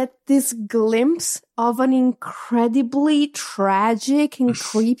you get this glimpse of an incredibly tragic and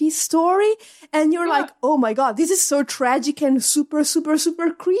creepy story, and you're like, oh my god, this is so tragic and super, super,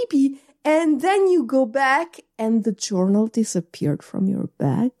 super creepy. And then you go back and the journal disappeared from your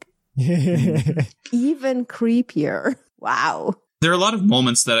bag. Even creepier. Wow. There are a lot of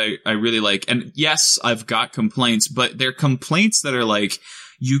moments that I really like. And yes, I've got complaints, but they're complaints that are like,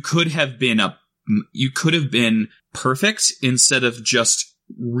 you could have been perfect instead of just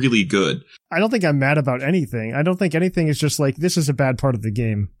really good. I don't think I'm mad about anything. I don't think anything is just like, this is a bad part of the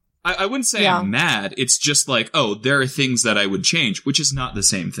game. I wouldn't say I'm mad. It's just like, oh, there are things that I would change, which is not the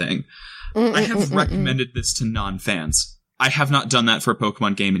same thing. I have recommended this to non-fans. I have not done that for a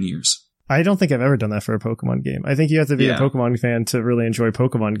Pokemon game in years. I don't think I've ever done that for a Pokemon game. I think you have to be a Pokemon fan to really enjoy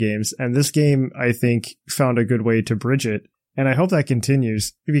Pokemon games. And this game, I think, found a good way to bridge it. And I hope that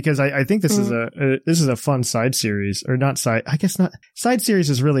continues, because I think this is a fun side series, or not side. I guess not. Side series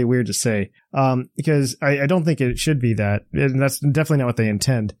is really weird to say, because I don't think it should be that, and that's definitely not what they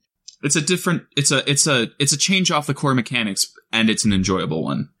intend. It's a change off the core mechanics, and it's an enjoyable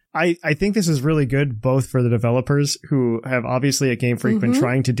one. I think this is really good, both for the developers who have obviously at Game Freak been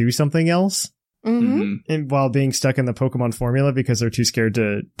trying to do something else, and while being stuck in the Pokemon formula because they're too scared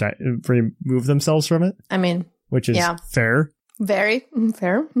to remove themselves from it. I mean, which is fair. Very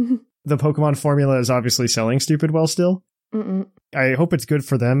fair. The Pokemon formula is obviously selling stupid well still. I hope it's good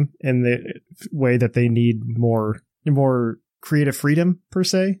for them in the way that they need more creative freedom, per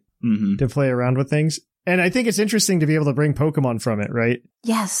se, to play around with things. And I think it's interesting to be able to bring Pokemon from it, right?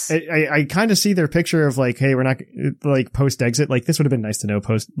 Yes. I kind of see their picture of like, hey, we're not like post exit. Like this would have been nice to know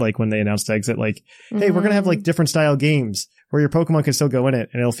post, like when they announced exit, like, hey, we're going to have like different style games where your Pokemon can still go in it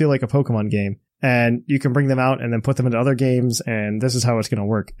and it'll feel like a Pokemon game and you can bring them out and then put them into other games. And this is how it's going to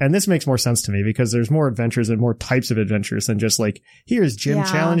work. And this makes more sense to me because there's more adventures and more types of adventures than just like, here's Gym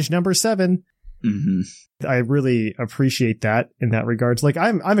Challenge number 7. Mm-hmm. I really appreciate that in that regards. Like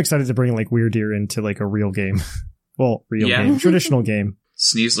I'm excited to bring like Weirdeer into like a real game. Well, game, traditional game.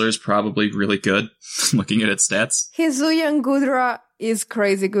 Sneasler's probably really good looking at its stats. Hisuian Goodra is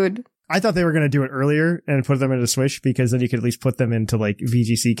crazy good. I thought they were going to do it earlier and put them into Switch because then you could at least put them into like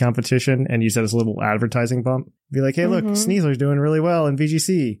VGC competition and use that as a little advertising bump. Be like, hey, look, Sneasler's doing really well in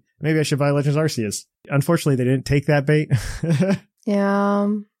VGC. Maybe I should buy Legends Arceus. Unfortunately, they didn't take that bait. Yeah.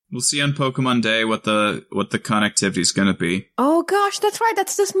 We'll see on Pokemon Day what the connectivity is going to be. Oh gosh, that's right.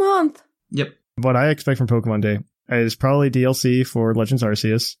 That's this month. Yep. What I expect from Pokemon Day is probably DLC for Legends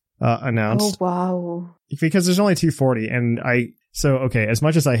Arceus announced. Oh wow! Because there's only 240, and okay. As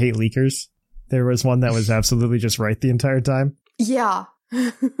much as I hate leakers, there was one that was absolutely just right the entire time. Yeah.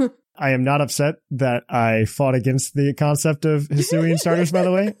 I am not upset that I fought against the concept of Hisuian starters. By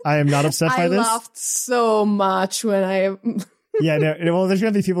the way, I am not upset by this. I laughed so much when I. Yeah, no, well, there's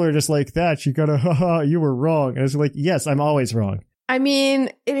gonna be people who are just like that. You gotta, haha, you were wrong. And it's like, yes, I'm always wrong. I mean,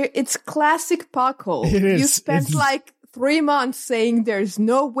 it's classic Puckle. It is. You spent like 3 months saying there's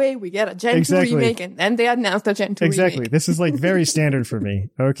no way we get a Gen 2 remake, and then they announced a Gen 2 remake. Exactly. This is like very standard for me,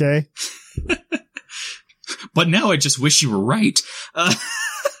 okay? But now I just wish you were right.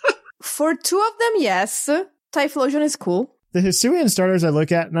 For 2 of them, yes. Typhlosion is cool. The Hisuian starters I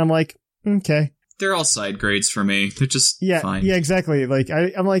look at and I'm like, okay. They're all side grades for me. They're just fine. Yeah, exactly. Like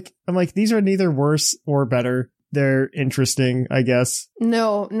I'm like these are neither worse or better. They're interesting, I guess.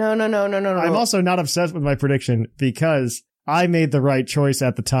 No. I'm also not obsessed with my prediction because I made the right choice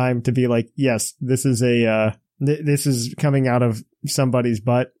at the time to be like, yes, this is this is coming out of somebody's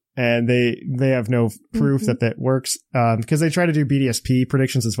butt, and they have no proof that works. Because they try to do BDSP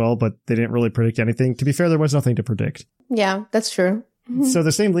predictions as well, but they didn't really predict anything. To be fair, there was nothing to predict. Yeah, that's true. So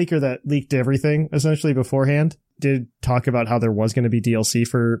the same leaker that leaked everything essentially beforehand did talk about how there was going to be DLC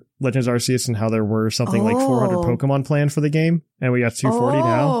for Legends Arceus and how there were something like 400 Pokemon planned for the game, and we got 240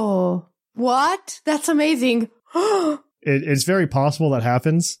 now. Oh, what? That's amazing. It's very possible that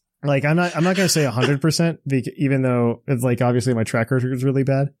happens. Like I'm not going to say 100%, even though it's like obviously my track record is really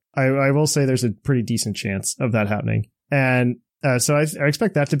bad. I will say there's a pretty decent chance of that happening, and so I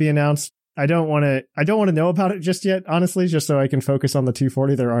expect that to be announced. I don't want to know about it just yet, honestly, just so I can focus on the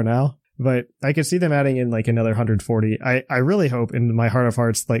 240 there are now. But I could see them adding in like another 140. I really hope in my heart of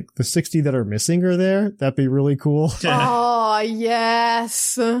hearts, like the 60 that are missing are there. That'd be really cool. Oh,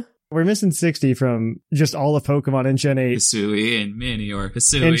 yes. We're missing 60 from just all of Pokemon in Gen 8. Hisuian Minior.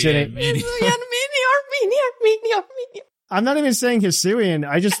 Hisuian Minior. I'm not even saying Hisuian.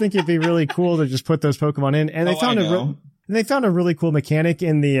 I just think it'd be really cool to just put those Pokemon in. And they found a really cool mechanic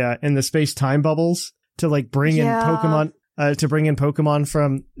in the space time bubbles to like bring in Pokemon. To bring in Pokemon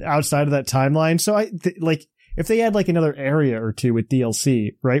from outside of that timeline. So like if they add like another area or two with DLC,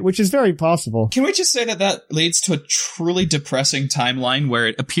 right? Which is very possible. Can we just say that leads to a truly depressing timeline where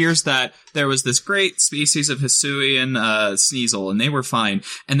it appears that there was this great species of Hisuian Sneasel and they were fine.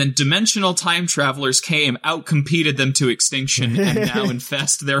 And then dimensional time travelers came, outcompeted them to extinction and now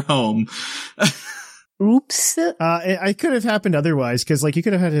infest their home. Oops. It could have happened otherwise, because like you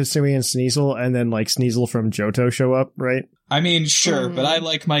could have had Hisuian Sneasel and then like Sneasel from Johto show up, right? I mean, sure, but I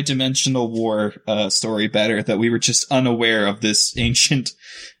like my Dimensional War story better, that we were just unaware of this ancient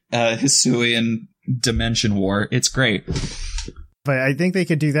Hisuian Dimension War. It's great. But I think they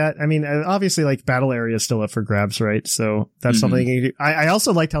could do that. I mean, obviously, like, battle area is still up for grabs, right? So that's something you can do. I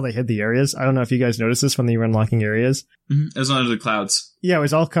also liked how they hid the areas. I don't know if you guys noticed this when they were unlocking areas. It was under the clouds. Yeah, it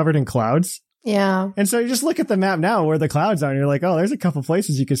was all covered in clouds. Yeah. And so you just look at the map now where the clouds are, and you're like, oh, there's a couple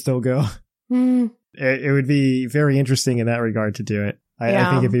places you could still go. It would be very interesting in that regard to do it.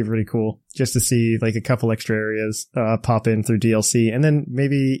 I think it'd be pretty cool just to see like a couple extra areas pop in through DLC, and then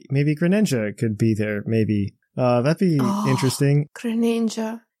maybe Greninja could be there. Maybe that'd be interesting.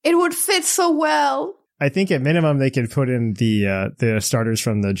 Greninja, it would fit so well. I think at minimum they could put in the starters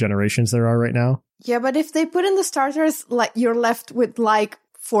from the generations there are right now. Yeah, but if they put in the starters, like you're left with like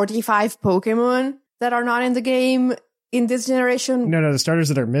 45 Pokemon that are not in the game in this generation. No, the starters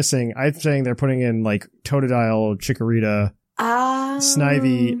that are missing, I'm saying they're putting in like Totodile, Chikorita,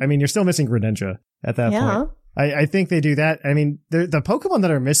 Snivy. I mean, you're still missing Greninja at that point. I think they do that. I mean, the Pokemon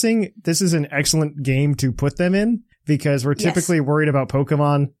that are missing, this is an excellent game to put them in, because we're typically worried about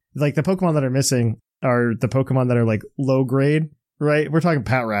Pokemon. Like the Pokemon that are missing are the Pokemon that are like low grade, right? We're talking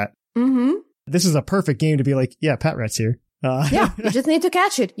Patrat. Mm-hmm. This is a perfect game to be like, yeah, Patrat's here. Yeah, you just need to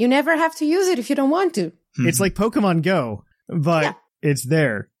catch it. You never have to use it if you don't want to. It's like Pokemon Go, but it's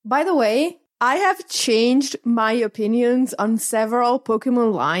there. By the way, I have changed my opinions on several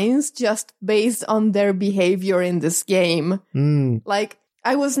Pokemon lines just based on their behavior in this game. Like,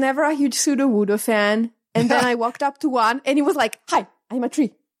 I was never a huge Sudowoodo fan, and then I walked up to one, and he was like, "Hi, I'm a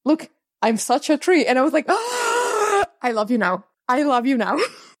tree. Look, I'm such a tree." And I was like, "Oh, I love you now. I love you now."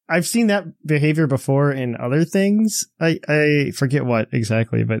 I've seen that behavior before in other things. I forget what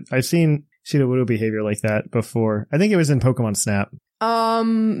exactly, but I've seen Sudowoodo behavior like that before. I think it was in Pokemon Snap.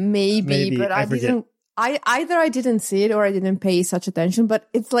 Maybe, but I didn't. Either I didn't see it or I didn't pay such attention. But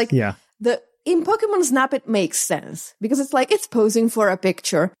it's like in Pokemon Snap, it makes sense because it's like it's posing for a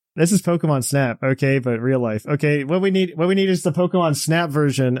picture. This is Pokemon Snap, okay, but real life. Okay, what we need is the Pokemon Snap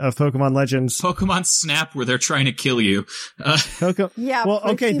version of Pokemon Legends. Pokemon Snap, where they're trying to kill you. Yeah. Well,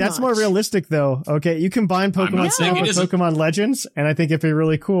 okay, that's more realistic, though. Okay, you combine Pokemon Snap with Pokemon Legends, and I think it'd be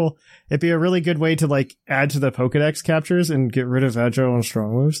really cool. It'd be a really good way to like add to the Pokedex captures and get rid of agile and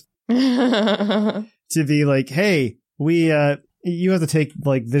strong moves. To be like, hey, you have to take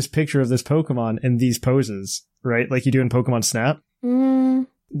like this picture of this Pokemon and these poses, right? Like you do in Pokemon Snap.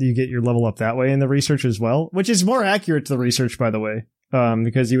 You get your level up that way in the research as well, which is more accurate to the research, by the way,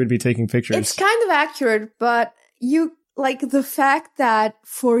 because you would be taking pictures. It's kind of accurate, but you like the fact that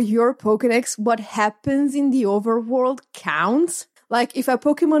for your Pokedex, what happens in the overworld counts. Like if a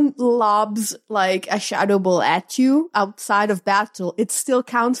Pokemon lobs like a Shadow Ball at you outside of battle, it still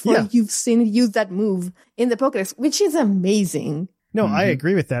counts for you've seen it use that move in the Pokedex, which is amazing. No, I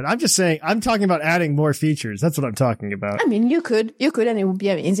agree with that. I'm just saying, I'm talking about adding more features. That's what I'm talking about. I mean, you could, and it would be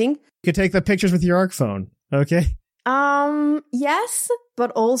amazing. You could take the pictures with your ARC phone, okay? Yes,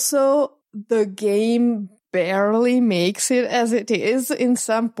 but also the game barely makes it as it is in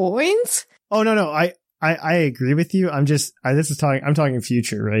some points. Oh, no, I agree with you. I'm talking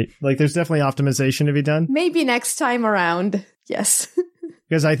future, right? Like, there's definitely optimization to be done. Maybe next time around. Yes.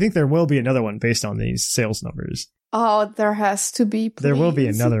 Because I think there will be another one based on these sales numbers. Oh, there has to be. Please. There will be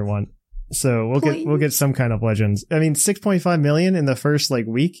another one. So we'll get some kind of Legends. I mean, 6.5 million in the first like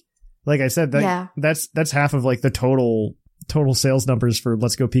week. Like I said, that's half of like the total sales numbers for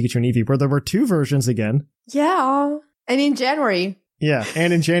Let's Go Pikachu and Eevee, where there were 2 versions again. Yeah. And in January. Yeah,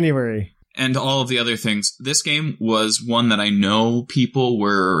 and in January. And all of the other things. This game was one that I know people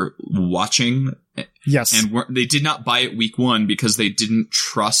were watching. Yes. And they did not buy it week 1 because they didn't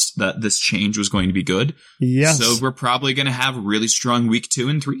trust that this change was going to be good. Yes. So we're probably going to have really strong week 2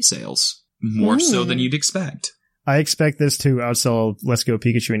 and 3 sales. More so than you'd expect. I expect this to outsell Let's Go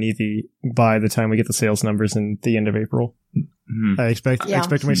Pikachu and Eevee by the time we get the sales numbers in the end of April. Mm-hmm. I expect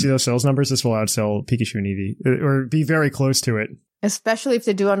when we see those sales numbers, this will outsell Pikachu and Eevee. Or be very close to it. Especially if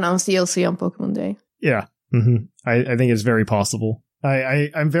they do announce DLC on Pokemon Day. Yeah. Mm-hmm. I think it's very possible.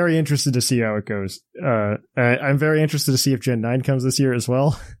 I'm very interested to see how it goes. I'm very interested to see if Gen 9 comes this year as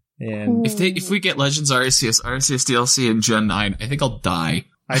well. And if we get Legends Arceus DLC in Gen 9, I think I'll die.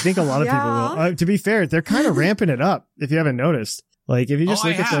 I think a lot of people will. To be fair, they're kind of ramping it up, if you haven't noticed. Like, if you just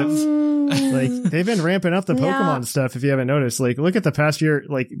look at they've been ramping up the Pokemon stuff, if you haven't noticed. Like, look at the past year,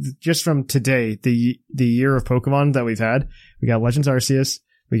 like, just from today, the year of Pokemon that we've had. We got Legends Arceus,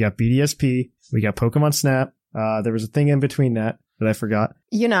 we got BDSP, we got Pokemon Snap. There was a thing in between that I forgot.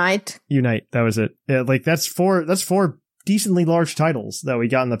 Unite, that was it. Yeah, like, that's four decently large titles that we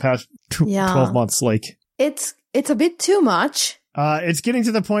got in the past 12 months. Like, it's a bit too much. It's getting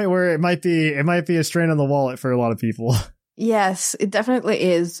to the point where it might be a strain on the wallet for a lot of people. Yes, it definitely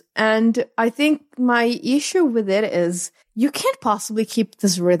is. And I think my issue with it is you can't possibly keep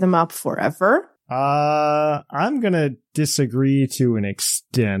this rhythm up forever. I'm gonna disagree to an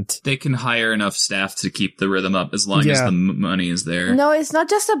extent. They can hire enough staff to keep the rhythm up as long as the money is there. No, it's not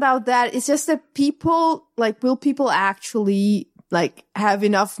just about that. It's just that will people actually like have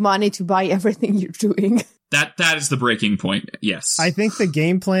enough money to buy everything you're doing? That is the breaking point. Yes. I think the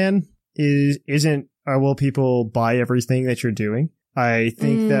game plan isn't will people buy everything that you're doing? I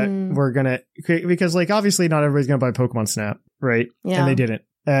think that we're gonna, because like obviously not everybody's gonna buy Pokemon Snap, right? Yeah. And they didn't.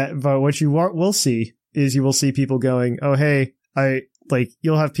 But what you will see is you will see people going, oh hey,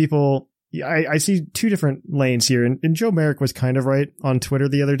 you'll have people. I see 2 different lanes here, and Joe Merrick was kind of right on Twitter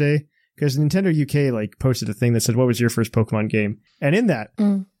the other day because Nintendo UK like posted a thing that said, "What was your first Pokemon game?" And in that.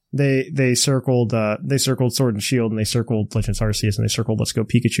 They circled Sword and Shield, and they circled Legends Arceus, and they circled Let's Go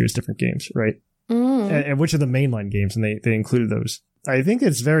Pikachu as different games, right? And which are the mainline games, and they included those. I think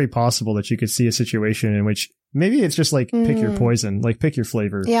it's very possible that you could see a situation in which maybe it's just like pick your poison, like pick your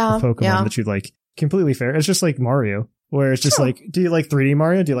flavor of Pokemon that you like. completely fair. It's just like Mario, where it's just like, do you like 3D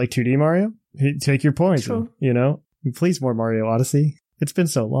Mario? Do you like 2D Mario? Take your points, and, please more Mario Odyssey. It's been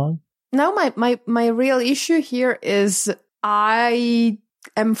so long. Now my real issue here is I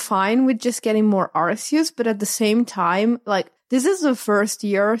am fine with just getting more Arceus, but at the same time, like, this is the first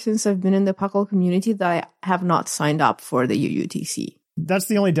year since I've been in the Puckle community that I have not signed up for the UUTC. That's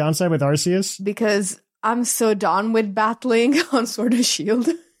the only downside with Arceus? Because I'm so done with battling on Sword and Shield.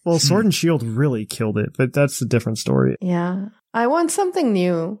 Well, Sword and Shield really killed it, but that's a different story. Yeah. I want something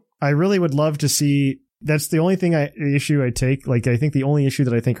new. I really would love to see... That's the only issue I take. Like, I think the only issue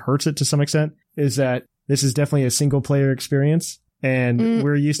that I think hurts it to some extent is that this is definitely a single player experience. And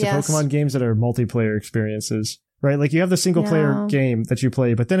we're used to Pokemon games that are multiplayer experiences, right? Like, you have the single player game that you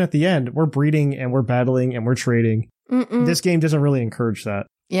play, but then at the end, we're breeding and we're battling and we're trading. This game doesn't really encourage that.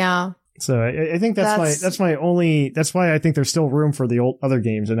 Yeah. So I think that's why I think there's still room for the other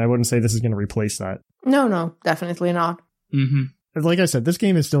games. And I wouldn't say this is going to replace that. No, definitely not. Like I said, this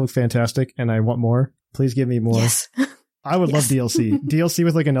game is still fantastic and I want more. Please give me more. Yes. I would love DLC. DLC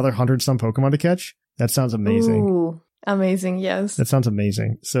with like another 100-some Pokemon to catch. That sounds amazing. Ooh, amazing, yes. That sounds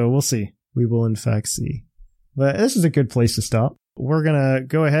amazing. So we'll see. We will in fact see. But this is a good place to stop. We're going to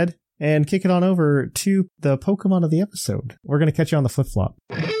go ahead and kick it on over to the Pokemon of the episode. We're going to catch you on the flip-flop.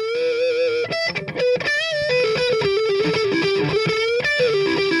 Poke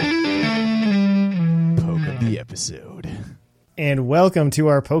of the episode. And welcome to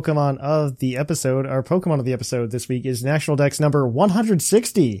our Pokemon of the episode. Our Pokemon of the episode this week is National Dex number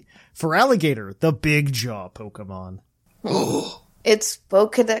 160 for Alligator, the Big Jaw Pokemon. Its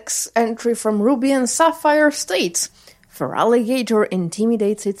Pokedex entry from Ruby and Sapphire states, Feraligatr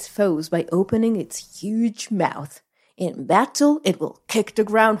intimidates its foes by opening its huge mouth. In battle, it will kick the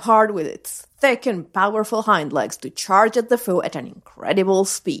ground hard with its thick and powerful hind legs to charge at the foe at an incredible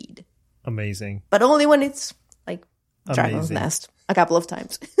speed. Amazing. But only when it's Dragon's Nest a couple of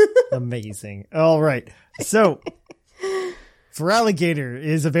times. Amazing. All right. So, Feraligatr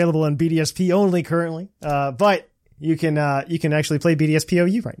is available in BDSP only currently, but you can actually play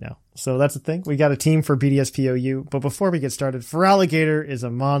BDSPOU right now. So that's the thing. We got a team for BDSPOU. But before we get started, Feraligatr is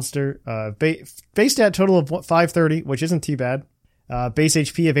a monster. Base stat total of 530, which isn't too bad. Base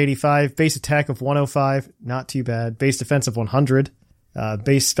HP of 85, base attack of 105, not too bad. Base defense of 100,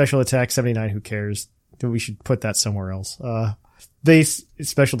 base special attack 79. Who cares? We should put that somewhere else. Base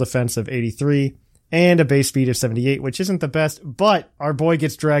special defense of 83 and a base speed of 78, which isn't the best, but our boy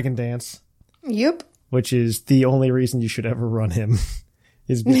gets Dragon Dance. Yep. Which is the only reason you should ever run him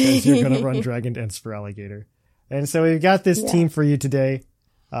is because you're going to run Dragon Dance for Alligator. And so we've got this team for you today.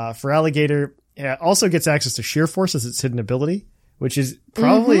 Feraligatr also gets access to Sheer Force as its hidden ability, which is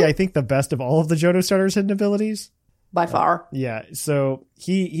probably, I think, the best of all of the Johto starters' hidden abilities. By far. Yeah. So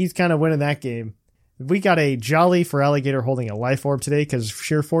he's kind of winning that game. We got a Jolly Feraligatr holding a Life Orb today because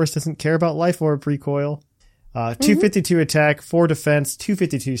Sheer Force doesn't care about Life Orb recoil. 252 attack, 4 defense,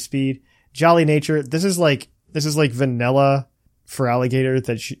 252 speed. Jolly nature. This is like vanilla Feraligatr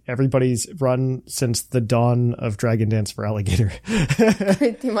that everybody's run since the dawn of Dragon Dance Feraligatr.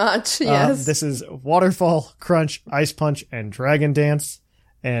 Pretty much, yes. This is Waterfall, Crunch, Ice Punch, and Dragon Dance.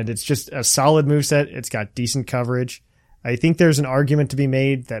 And it's just a solid moveset. It's got decent coverage. I think there's an argument to be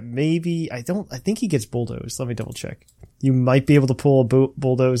made that maybe, I think he gets Bulldoze. Let me double check. You might be able to pull a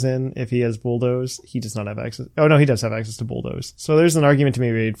Bulldoze in if he has Bulldoze. He does not have access. Oh no, he does have access to Bulldoze. So there's an argument to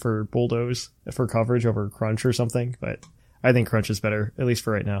be made for Bulldoze for coverage over Crunch or something, but I think Crunch is better, at least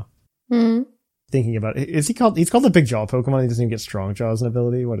for right now. Thinking about it. He's called the Big Jaw Pokemon. He doesn't even get Strong Jaw as an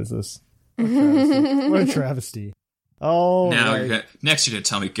ability. What is this? What a travesty. Oh, now next you're going to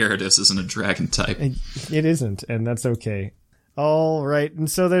tell me Gyarados isn't a dragon type. It isn't, and that's okay. All right, and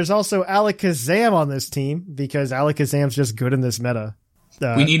so there's also Alakazam on this team, because Alakazam's just good in this meta.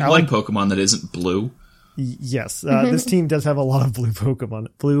 We need one Pokemon that isn't blue. Yes, this team does have a lot of blue Pokemon.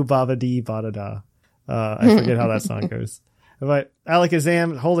 Blue Babadi Badada. I forget how that song goes. But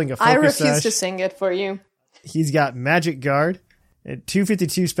Alakazam holding a Focus I refuse Sash. To sing it for you. He's got Magic Guard.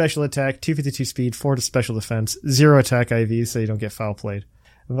 252 special attack, 252 speed, 4 to special defense, 0 attack IV, so you don't get foul played.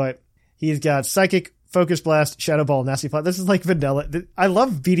 But he's got Psychic, Focus Blast, Shadow Ball, Nasty Plot. This is like vanilla. I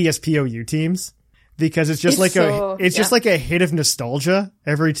love BDSPOU teams because it's just just like a hit of nostalgia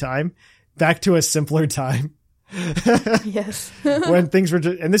every time, back to a simpler time. Yes. When things were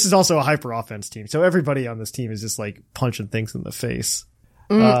and this is also a hyper offense team, so everybody on this team is just like punching things in the face.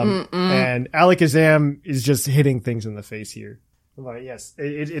 And Alakazam is just hitting things in the face here. But yes,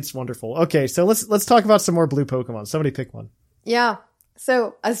 it's wonderful. Okay, so let's talk about some more blue Pokemon. Somebody pick one. Yeah.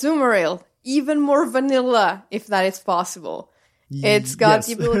 So Azumarill, even more vanilla, if that is possible. It's got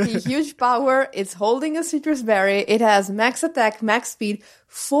the ability Huge Power. It's holding a citrus berry. It has max attack, max speed,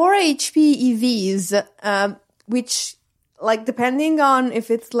 4 HP EVs, which, like, depending on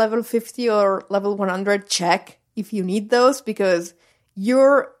if it's level 50 or level 100, check if you need those, because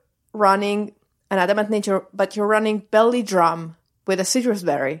you're running an Adamant Nature, but you're running Belly Drum with a citrus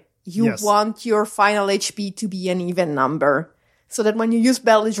berry. You want your final HP to be an even number, so that when you use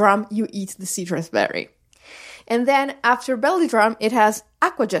Belly Drum, you eat the citrus berry. And then after Belly Drum, it has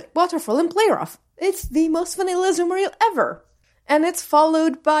Aqua Jet, Waterfall, and Play Rough. It's the most vanilla Azumarill ever. And it's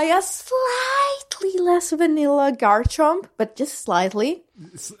followed by a slightly less vanilla Garchomp, but just slightly.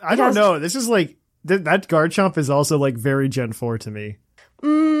 I don't know. This is like, that Garchomp is also like very Gen 4 to me.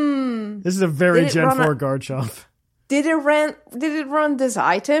 This is a very Gen 4 Garchomp. Did it run this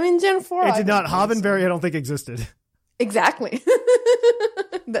item in Gen 4? It did not. Hovenberry I don't think existed. Exactly.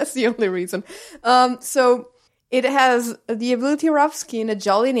 That's the only reason. So it has the ability Rough Skin, a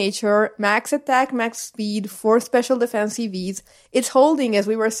Jolly Nature, max attack, max speed, 4 special defense EVs. It's holding, as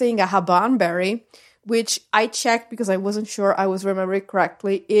we were saying, a Habanberry, which I checked because I wasn't sure I was remembering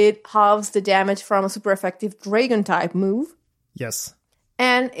correctly. It halves the damage from a super effective Dragon-type move. Yes.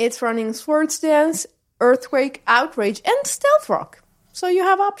 And it's running Swords Dance, Earthquake, Outrage, and Stealth Rock. So you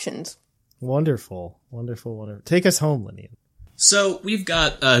have options. Wonderful. Take us home, Linian. So we've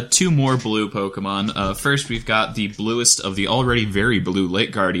got 2 more blue Pokemon. First, we've got the bluest of the already very blue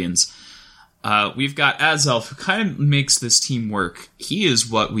Lake Guardians. We've got Azelf, who kind of makes this team work. He is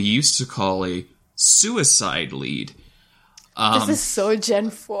what we used to call a suicide lead. This is so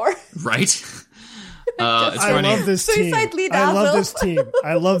Gen 4. Right? I love this team.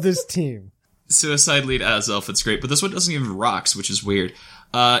 I love this team. Suicide Lead Azelf, it's great, but this one doesn't even rocks, which is weird.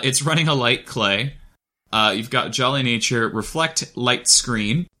 It's running a Light Clay. You've got Jolly Nature, Reflect Light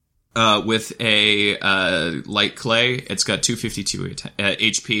Screen, with a Light Clay. It's got 252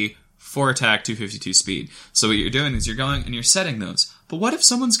 HP, 4 attack, 252 speed. So what you're doing is you're going and you're setting those. But what if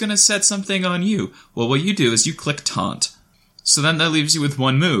someone's going to set something on you? Well, what you do is you click Taunt. So then that leaves you with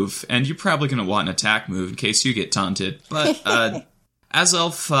 1 move, and you're probably going to want an attack move in case you get taunted. But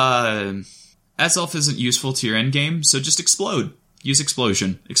Azelf isn't useful to your endgame, so just explode. Use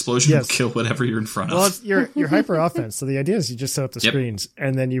Explosion. Explosion will kill whatever you're in front of. Well, it's your hyper offense. So the idea is you just set up the screens,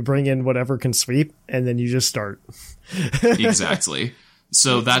 and then you bring in whatever can sweep, and then you just start. Exactly.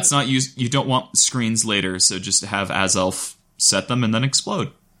 So that's not you don't want screens later, so just have Azelf set them and then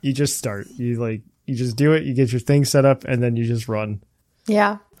explode. You just start. You just do it, you get your thing set up, and then you just run.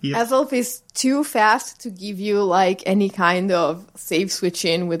 Yeah. Azelf is too fast to give you, like, any kind of save switch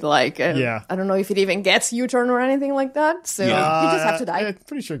in with, like, I don't know if it even gets U-turn or anything like that, so you just have to die. I'm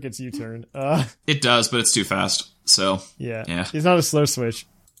pretty sure it gets U-turn. It does, but it's too fast, so... Yeah. It's not a slow switch.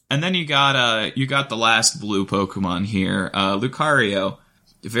 And then you got the last blue Pokemon here, Lucario.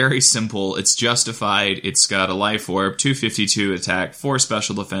 Very simple, it's justified, it's got a Life Orb, 252 attack, 4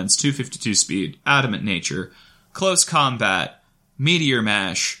 special defense, 252 speed, Adamant Nature, Close Combat, Meteor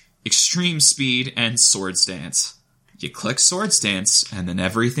Mash, Extreme Speed, and Swords Dance. You click Swords Dance, and then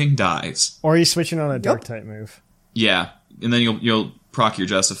everything dies. Or you're switching on a Dark-type move. Yeah, and then you'll proc your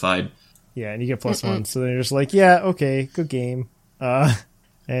Justified. Yeah, and you get +1, so then you're just like, yeah, okay, good game. And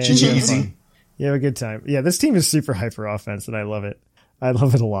easy. You have a good time. Yeah, this team is super hyper offense, and I love it. I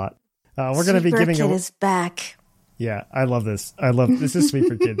love it a lot. We're going to be giving Kid is back. Yeah, I love this. This is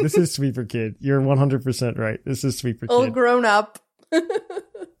Sweeper Kid. This is Sweeper Kid. You're 100% right. This is Sweeper Kid. All grown up.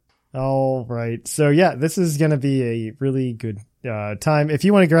 All right. So yeah, this is going to be a really good time. If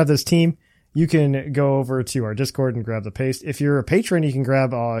you want to grab this team, you can go over to our Discord and grab the paste. If you're a patron, you can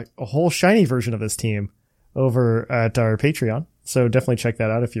grab a whole shiny version of this team over at our Patreon. So definitely check that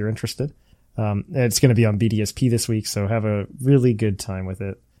out if you're interested. It's going to be on BDSP this week, so have a really good time with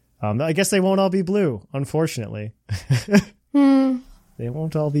it. I guess they won't all be blue, unfortunately. They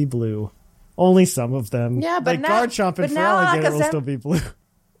won't all be blue. Only some of them. Yeah, but like now, Garchomp and Feraligatr will still be blue.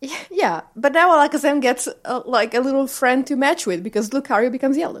 Yeah, but now Alakazam gets a little friend to match with because Lucario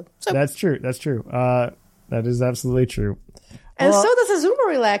becomes yellow. So. That's true. That is absolutely true. And so does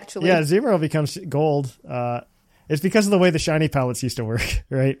Azumarill, actually. Yeah, Azumarill becomes gold. It's because of the way the shiny palettes used to work,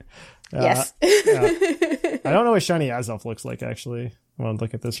 right? Yes. I don't know what shiny Azelf looks like, actually. I want to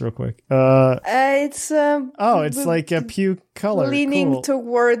look at this real quick. It's like a puke color. Leaning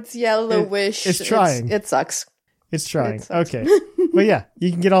towards yellowish. It's trying. It sucks. It's trying. Okay. But yeah,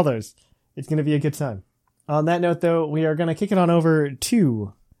 you can get all those. It's going to be a good time. On that note, though, we are going to kick it on over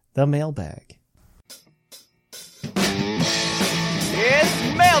to the mailbag.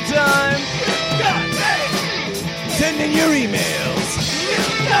 It's mail time! Send in your emails.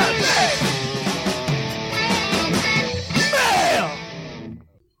 Mail!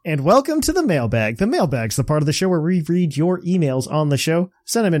 And welcome to the mailbag. The mailbag's the part of the show where we read your emails on the show.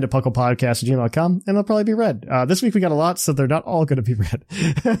 Send them into pucklepodcast@gmail.com and they'll probably be read. This week we got a lot, so they're not all going to be read.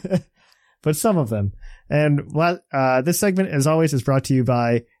 But some of them. And this segment, as always, is brought to you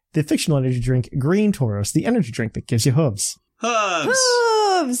by the fictional energy drink Green Tauros, the energy drink that gives you hooves.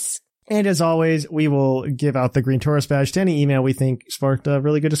 Hooves! And as always, we will give out the Green Tauros badge to any email we think sparked a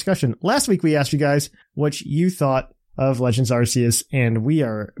really good discussion. Last week we asked you guys what you thought of Legends Arceus, and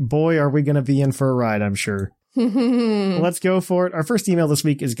are we going to be in for a ride, I'm sure. Let's go for it. Our first email this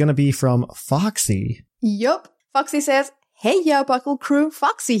week is going to be from Foxy. Yup. Foxy says, "Hey, ya, Puckle crew,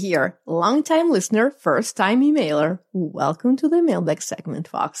 Foxy here. Long-time listener, first-time emailer. Welcome to the mailbag segment,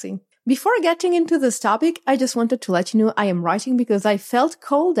 Foxy. Before getting into this topic, I just wanted to let you know I am writing because I felt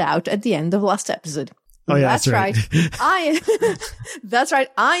called out at the end of last episode. Oh, yeah, that's right. That's right.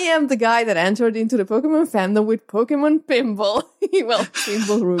 I am the guy that entered into the Pokemon fandom with Pokemon Pinball. Well,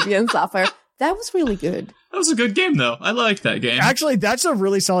 Pinball Ruby and Sapphire. That was really good. That was a good game, though. I liked that game. Actually, that's a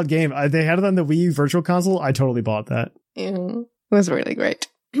really solid game. They had it on the Wii U Virtual Console. I totally bought that. Yeah, it was really great.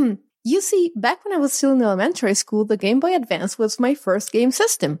 You see, back when I was still in elementary school, the Game Boy Advance was my first game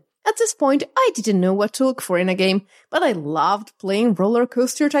system. At this point, I didn't know what to look for in a game, but I loved playing Roller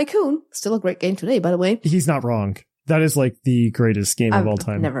Coaster Tycoon. Still a great game today, by the way. He's not wrong. That is like the greatest game of all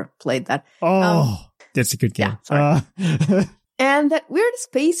time. I've never played that. Oh, that's a good game. Yeah, sorry. And that weird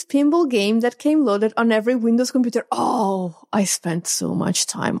space pinball game that came loaded on every Windows computer. Oh, I spent so much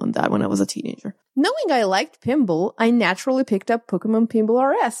time on that when I was a teenager. Knowing I liked pinball, I naturally picked up Pokemon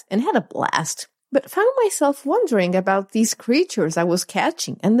Pinball RS and had a blast. But found myself wondering about these creatures I was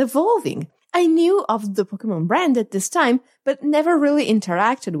catching and evolving. I knew of the Pokemon brand at this time, but never really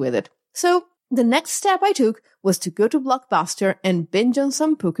interacted with it. So the next step I took was to go to Blockbuster and binge on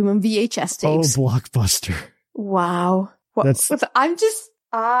some Pokemon VHS tapes. Oh, Blockbuster. Wow. I'm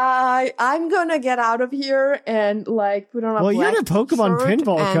gonna get out of here and put on a Well, you had a Pokemon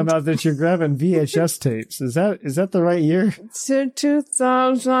Pinball come out that you're grabbing VHS tapes. Is that the right year?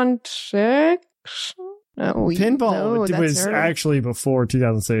 2006? No, Pinball was actually before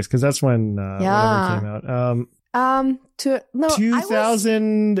 2006 because that's when whatever came out.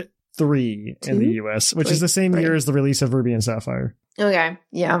 2003 in the US, which is the same year as the release of Ruby and Sapphire. Okay,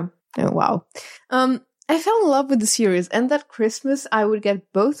 yeah. Oh, wow. I fell in love with the series, and that Christmas I would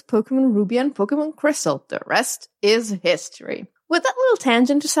get both Pokemon Ruby and Pokemon Crystal. The rest is history. With that little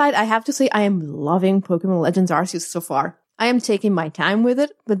tangent aside, I have to say I am loving Pokemon Legends Arceus so far. I am taking my time with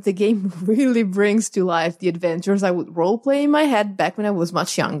it, but the game really brings to life the adventures I would roleplay in my head back when I was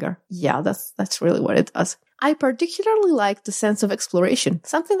much younger. Yeah, that's really what it does. I particularly like the sense of exploration,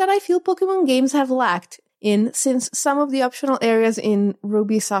 something that I feel Pokemon games have lacked in since some of the optional areas in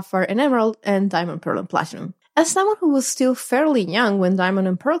Ruby, Sapphire, and Emerald, and Diamond, Pearl, and Platinum. As someone who was still fairly young when Diamond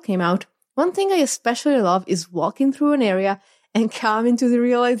and Pearl came out, one thing I especially love is walking through an area and coming to the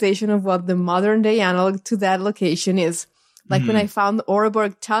realization of what the modern-day analog to that location is. Like when I found the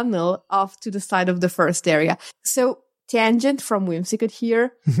Ouroboros Tunnel off to the side of the first area. So, tangent from Whimsicott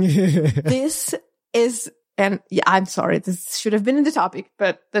here. This is, and yeah, I'm sorry, this should have been in the topic,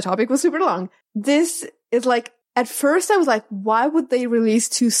 but the topic was super long. This is at first I was like, why would they release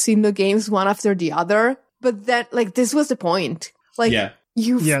two Sinnoh games one after the other? But then, this was the point. You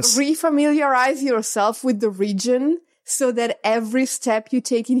refamiliarize yourself with the region, so that every step you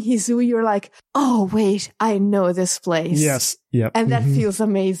take in Hisui, you're like, oh, wait, I know this place. Yes. Yep. And that feels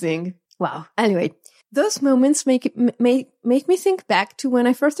amazing. Wow. Anyway, those moments make me think back to when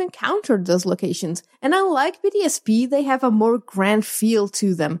I first encountered those locations. And unlike BDSP, they have a more grand feel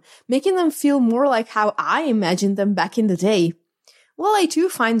to them, making them feel more like how I imagined them back in the day. While I too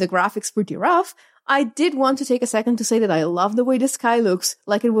find the graphics pretty rough, I did want to take a second to say that I love the way the sky looks,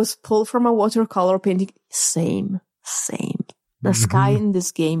 like it was pulled from a watercolor painting. Same. The sky in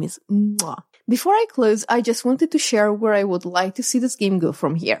this game is mwah. Before I close, I just wanted to share where I would like to see this game go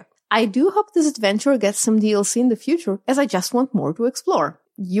from here. I do hope this adventure gets some DLC in the future, as I just want more to explore.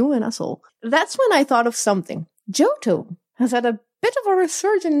 You and us all. That's when I thought of something. Johto has had a bit of a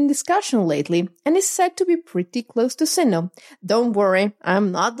resurgence in discussion lately, and is said to be pretty close to Sinnoh. Don't worry,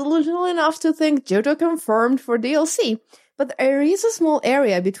 I'm not delusional enough to think Johto confirmed for DLC, but there is a small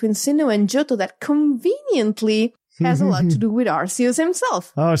area between Sinnoh and Johto that conveniently has a lot to do with Arceus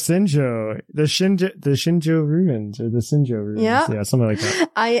himself. Oh, Sinjo. The Shinjo ruins, or the Sinjo ruins. Yeah, something like that.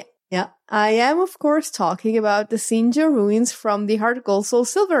 I am, of course, talking about the Sinjo ruins from the Heart Gold Soul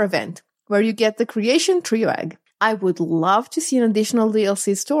Silver event, where you get the Creation Trio Egg. I would love to see an additional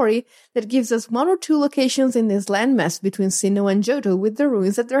DLC story that gives us 1 or 2 locations in this landmass between Sinnoh and Johto with the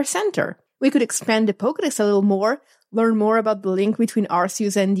ruins at their center. We could expand the Pokédex a little more, learn more about the link between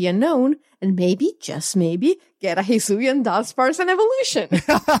Arceus and the Unknown, and maybe, just maybe, get a Hisuian Dunsparce evolution.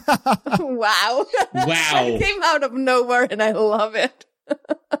 Wow. That came out of nowhere, and I love it.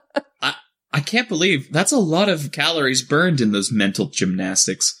 I can't believe that's a lot of calories burned in those mental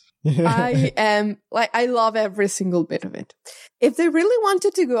gymnastics. I love every single bit of it. If they really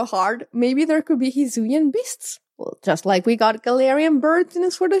wanted to go hard, maybe there could be Hisuian beasts. Well, just like we got Galarian birds in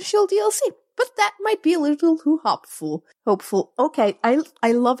a Sword and Shield DLC. But that might be a little too hopeful. Okay,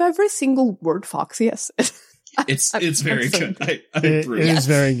 I love every single word Foxy has said. It's very good. I agree. It is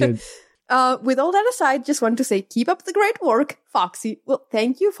very good. With all that aside, just want to say, keep up the great work, Foxy. Well,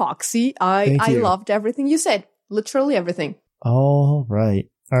 thank you, Foxy. I loved everything you said. Literally everything. All right.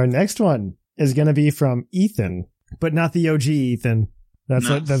 Our next one is going to be from Ethan, but not the OG Ethan. That's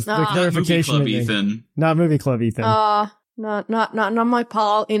the clarification. Not Movie Club Ethan. Not Movie Club Ethan. Not my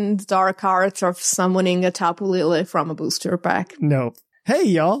pal in the dark arts of summoning a Tapu Lele from a booster pack. No. Hey,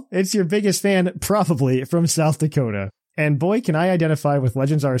 y'all. It's your biggest fan, probably, from South Dakota. And boy, can I identify with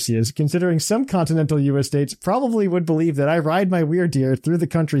Legends Arceus, considering some continental U.S. states probably would believe that I ride my Weirdeer through the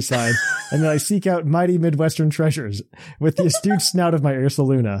countryside and that I seek out mighty Midwestern treasures with the astute snout of my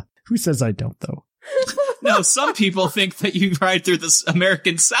Ursaluna. Who says I don't, though? No, some people think that you ride through the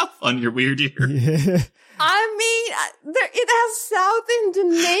American South on your Weirdeer. Yeah. I mean, it has South in the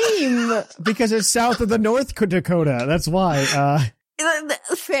name. Because it's south of the North Dakota. That's why.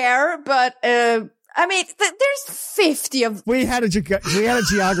 Fair, but... I mean, there's 50 of... We had a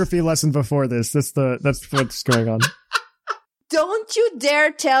geography lesson before this. That's what's going on. Don't you dare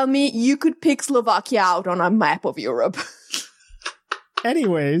tell me you could pick Slovakia out on a map of Europe.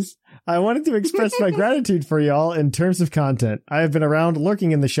 Anyways, I wanted to express my gratitude for y'all in terms of content. I have been around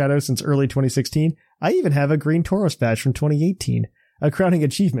lurking in the shadows since early 2016. I even have a green Tauros badge from 2018. A crowning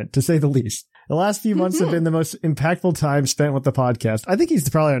achievement, to say the least. The last few months have been the most impactful time spent with the podcast. I think he's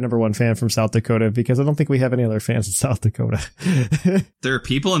probably our number one fan from South Dakota because I don't think we have any other fans in South Dakota. There are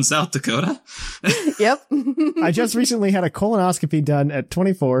people in South Dakota? Yep. I just recently had a colonoscopy done at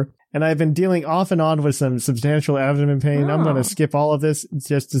 24, and I've been dealing off and on with some substantial abdomen pain. I'm going to skip all of this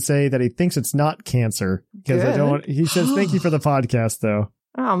just to say that he thinks it's not cancer because I don't want, he says, thank you for the podcast though.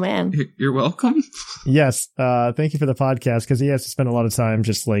 Oh man. You're welcome. Yes. Thank you for the podcast because he has to spend a lot of time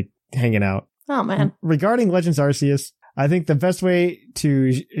just like hanging out. Oh, man. Regarding Legends Arceus, I think the best way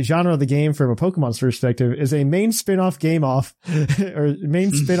to genre the game from a Pokemon's perspective is a main spin-off game off, or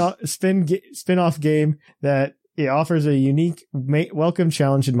main spin-off game that it offers a unique welcome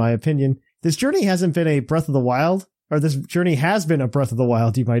challenge, in my opinion. This journey hasn't been a Breath of the Wild, or this journey has been a Breath of the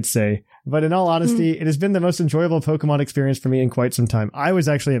Wild, you might say. But in all honesty, it has been the most enjoyable Pokemon experience for me in quite some time. I was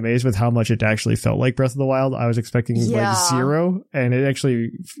actually amazed with how much it actually felt like Breath of the Wild. I was expecting like zero, and it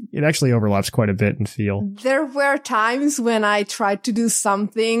actually overlaps quite a bit in feel. There were times when I tried to do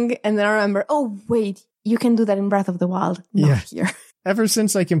something, and then I remember, oh wait, you can do that in Breath of the Wild, not here. Ever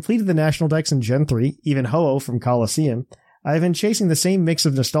since I completed the National Dex in Gen 3, even Ho-Oh from Coliseum, I've been chasing the same mix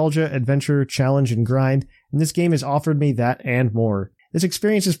of nostalgia, adventure, challenge, and grind, and this game has offered me that and more. This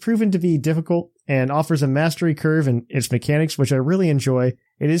experience has proven to be difficult and offers a mastery curve in its mechanics, which I really enjoy.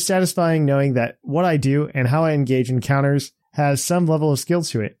 It is satisfying knowing that what I do and how I engage in encounters has some level of skill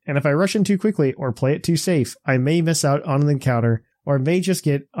to it, and if I rush in too quickly or play it too safe, I may miss out on an encounter, or may just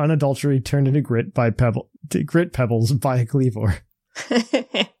get unadulterated turned into grit pebbles by a Cleavor.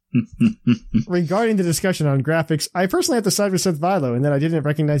 Regarding the discussion on graphics, I personally have to side with Seth Vilo in that I didn't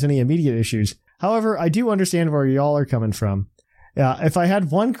recognize any immediate issues. However, I do understand where y'all are coming from. If I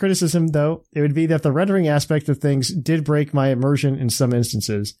had one criticism, though, it would be that the rendering aspect of things did break my immersion in some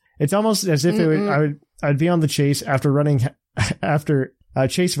instances. It's almost as if I'd be on the chase running after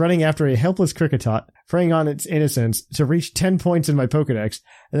a helpless Kricketot, preying on its innocence to reach 10 points in my Pokedex,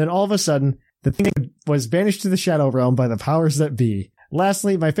 and then all of a sudden, the thing was banished to the Shadow Realm by the powers that be.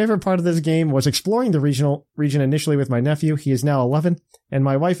 Lastly, my favorite part of this game was exploring the region initially with my nephew. He is now 11, and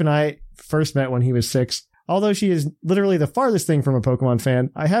my wife and I first met when he was 6. Although she is literally the farthest thing from a Pokemon fan,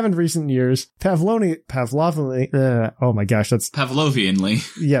 I have in recent years Pavlovianly,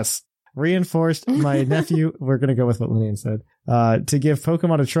 yes, reinforced my nephew, we're going to go with what Linian said, to give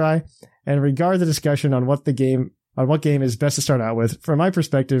Pokemon a try, and regard the discussion on what game is best to start out with. From my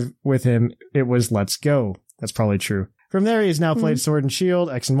perspective with him, it was Let's Go. That's probably true. From there, he has now played Sword and Shield,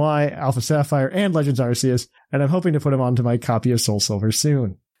 X and Y, Alpha Sapphire, and Legends Arceus, and I'm hoping to put him onto my copy of Soul Silver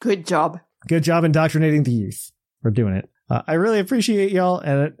soon. Good job. Good job indoctrinating the youth. We're doing it. I really appreciate y'all,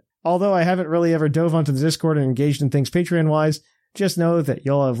 and although I haven't really ever dove onto the Discord and engaged in things Patreon-wise, just know that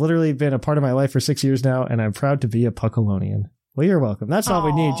y'all have literally been a part of my life for 6 years now, and I'm proud to be a Puckalonian. Well, you're welcome. That's all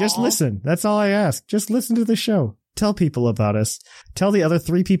we need. Just listen. That's all I ask. Just listen to the show. Tell people about us. Tell the other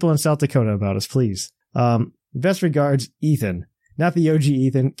 3 people in South Dakota about us, please. Best regards, Ethan. Not the OG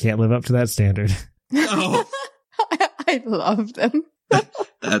Ethan. Can't live up to that standard. Oh. I love them.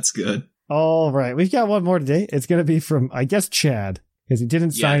 That's good. All right. We've got one more today. It's going to be from, I guess, Chad, because he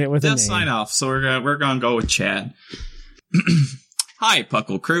didn't sign it with a name. Sign off, so we're gonna go with Chad. Hi,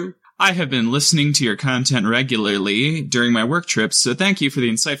 Puckle Crew. I have been listening to your content regularly during my work trips, so thank you for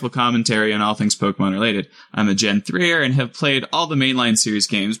the insightful commentary on all things Pokemon related. I'm a Gen 3er and have played all the mainline series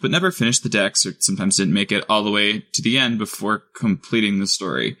games, but never finished the decks, or sometimes didn't make it all the way to the end before completing the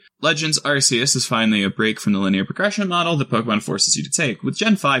story. Legends Arceus is finally a break from the linear progression model that Pokemon forces you to take, with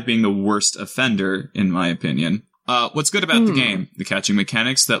Gen 5 being the worst offender, in my opinion. What's good about the game? The catching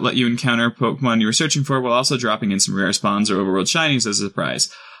mechanics that let you encounter Pokemon you were searching for while also dropping in some rare spawns or overworld shinies as a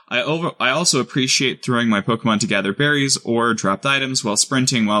surprise. I also appreciate throwing my Pokemon to gather berries or dropped items while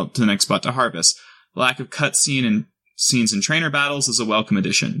sprinting to the next spot to harvest. Lack of cutscene and scenes in trainer battles is a welcome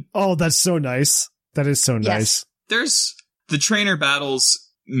addition. Oh, that's so nice. That is so nice. There's the trainer battles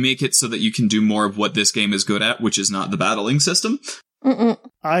make it so that you can do more of what this game is good at, which is not the battling system.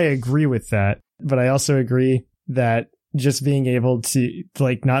 I agree with that, but I also agree that just being able to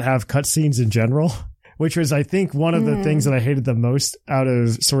not have cutscenes in general, which was, I think, one of the things that I hated the most out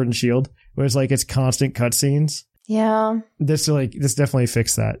of Sword and Shield, was its constant cutscenes. Yeah. This definitely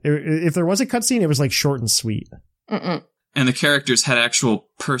fixed that. If there was a cutscene, it was short and sweet. And the characters had actual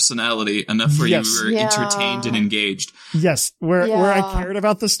personality enough where you were entertained and engaged. Yes, where I cared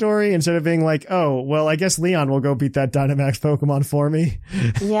about the story instead of being oh, well, I guess Leon will go beat that Dynamax Pokemon for me.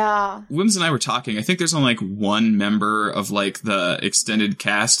 Yeah. Wims and I were talking. I think there's only one member of the extended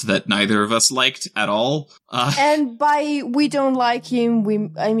cast that neither of us liked at all. And by we don't like him,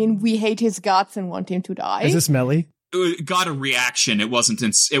 we hate his guts and want him to die. Is this Melly? It got a reaction. It wasn't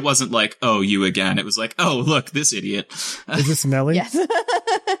oh, you again. It was oh, look, this idiot. Is this Melly? Yes.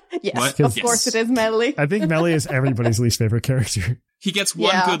 Yes, what? Of course it is Melly. I think Melly is everybody's least favorite character. He gets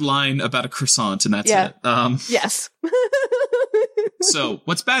one good line about a croissant, and that's it. Yes. So,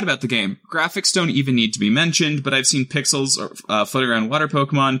 what's bad about the game? Graphics don't even need to be mentioned, but I've seen pixels floating around water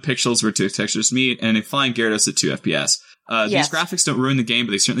Pokemon, pixels where 2 textures meet, and a flying Gyarados at 2 FPS. These graphics don't ruin the game,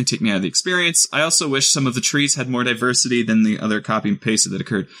 but they certainly take me out of the experience. I also wish some of the trees had more diversity than the other copy and pasted that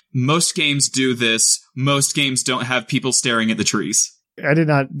occurred. Most games do this. Most games don't have people staring at the trees. I did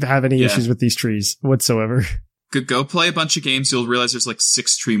not have any issues with these trees whatsoever. Go play a bunch of games. You'll realize there's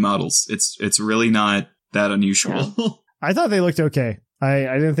 6 tree models. It's really not that unusual. Yeah. I thought they looked okay. I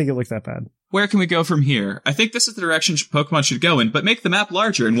didn't think it looked that bad. Where can we go from here? I think this is the direction Pokemon should go in, but make the map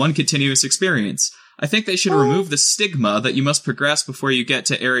larger in one continuous experience. I think they should remove the stigma that you must progress before you get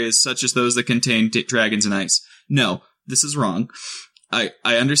to areas such as those that contain dragons and ice. No, this is wrong. I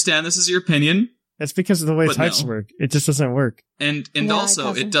understand this is your opinion. That's because of the way types work. It just doesn't work. And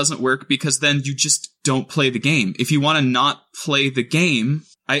also, it doesn't work because then you just don't play the game. If you want to not play the game,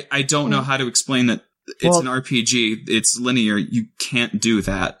 I don't know how to explain that it's an RPG, it's linear, you can't do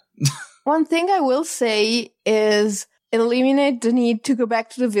that. One thing I will say is eliminate the need to go back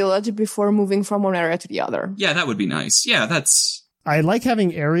to the village before moving from one area to the other. Yeah, that would be nice. Yeah, I like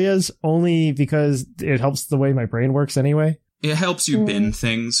having areas only because it helps the way my brain works anyway. It helps you bin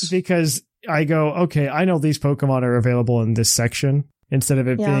things. Because I go, okay, I know these Pokemon are available in this section, instead of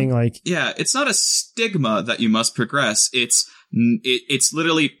it being Yeah, it's not a stigma that you must progress. It's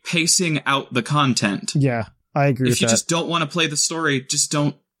literally pacing out the content. Yeah, I agree with that. If you just don't want to play the story, just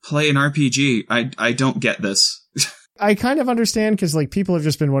don't play an RPG. I don't get this. I kind of understand because people have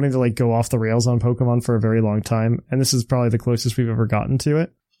just been wanting to go off the rails on Pokemon for a very long time, and this is probably the closest we've ever gotten to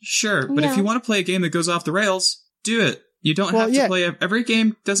it. Sure, but if you want to play a game that goes off the rails, do it. You don't have to play every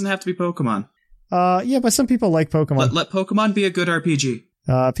game. Doesn't have to be Pokemon. Yeah, but some people like Pokemon. Let Pokemon be a good RPG.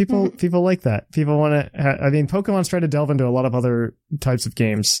 People like that. People want to. Pokemon's tried to delve into a lot of other types of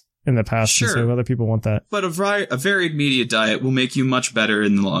games in the past, so other people want that. But a varied media diet will make you much better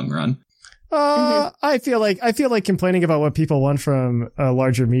in the long run. I feel like complaining about what people want from a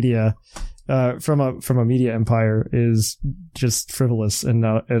larger media, from a media empire is just frivolous and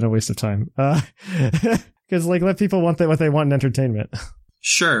a waste of time. Because let people want what they want in entertainment.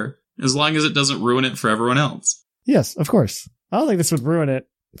 Sure, as long as it doesn't ruin it for everyone else. Yes, of course. I don't think this would ruin it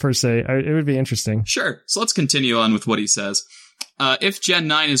per se. It would be interesting. Sure. So let's continue on with what he says. If Gen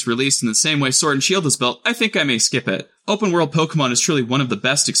 9 is released in the same way Sword and Shield is built, I think I may skip it. Open world Pokemon is truly one of the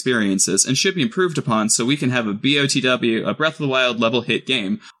best experiences and should be improved upon so we can have a BOTW, a Breath of the Wild level hit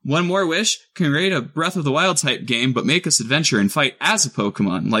game. One more wish, can create a Breath of the Wild type game but make us adventure and fight as a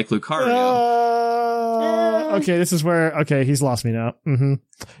Pokemon like Lucario. okay, this is where, okay, he's lost me now.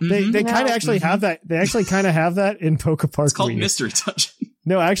 Mm-hmm. They kind of actually have that. They actually kind of have that in Pokepark It's called Wii. Mystery Dungeon.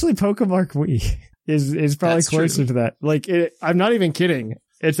 No, actually, Pokepark Wii is probably That's closer true. to that. Like, I'm not even kidding.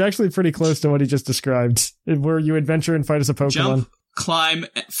 It's actually pretty close to what he just described, where you adventure and fight as a Pokemon. Jump, climb,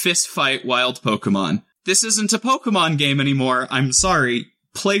 fist fight wild Pokemon. This isn't a Pokemon game anymore. I'm sorry.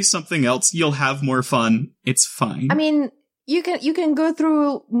 Play something else. You'll have more fun. It's fine. I mean, you can go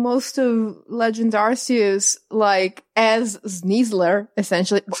through most of Legends Arceus like as Sneasler,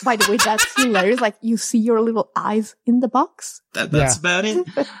 essentially. By the way, that's hilarious. Like, you see your little eyes in the box. That's about it.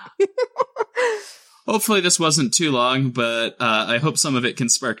 Hopefully this wasn't too long, but I hope some of it can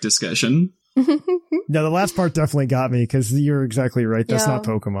spark discussion. No, the last part definitely got me because you're exactly right. That's Yeah. not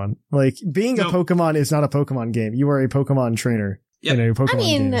Pokemon. Like, being a Pokemon is not a Pokemon game. You are a Pokemon trainer Yep. in a Pokemon I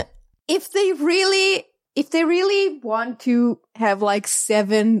mean, game. if they really want to have like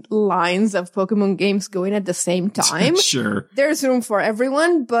 7 lines of Pokemon games going at the same time, Sure. there's room for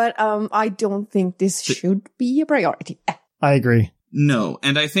everyone, but I don't think this should be a priority. I agree. No,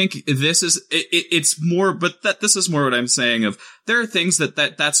 and I think this is it's more, but this is more what I'm saying of there are things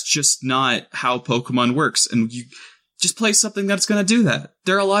that's just not how Pokemon works, and you just play something that's going to do that.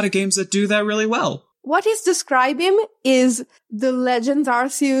 There are a lot of games that do that really well. What he's describing is the Legends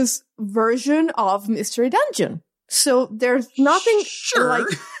Arceus version of Mystery Dungeon. So there's nothing like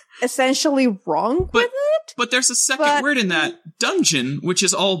essentially wrong with it. But there's a second word in that, dungeon, which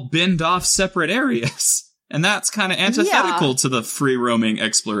is all binned off separate areas. And that's kind of antithetical to the free roaming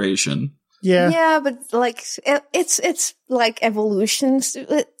exploration. Yeah, but like it's like evolutions.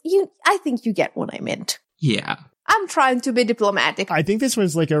 I think you get what I meant. Yeah. I'm trying to be diplomatic. I think this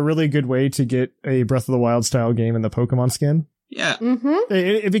was like a really good way to get a Breath of the Wild style game in the Pokemon skin. Yeah. Mm-hmm.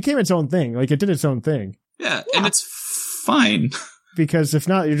 It became its own thing. Like, it did its own thing. Yeah, and it's fine. Because if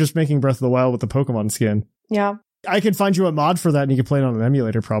not, you're just making Breath of the Wild with the Pokemon skin. Yeah. I could find you a mod for that and you could play it on an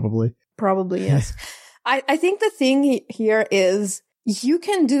emulator, probably. Probably, yes. I think the thing here is you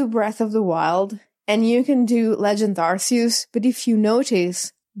can do Breath of the Wild and you can do Legend Arceus, but if you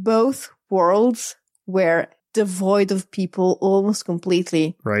notice, both worlds were devoid of people almost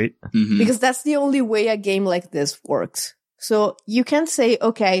completely. Right. Mm-hmm. Because that's the only way a game like this works. So you can say,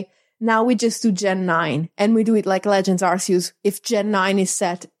 okay, now we just do Gen 9 and we do it like Legends Arceus if Gen 9 is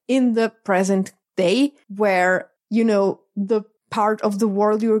set in the present day where, you know, the part of the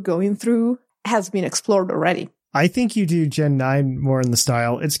world you're going through has been explored already. I think you do Gen 9 more in the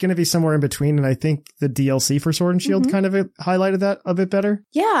style. It's going to be somewhere in between, and I think the DLC for Sword and Shield kind of highlighted that a bit better.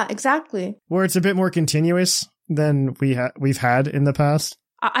 Yeah, exactly. Where it's a bit more continuous than we've had in the past.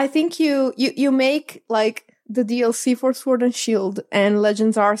 I think you make like the DLC for Sword and Shield and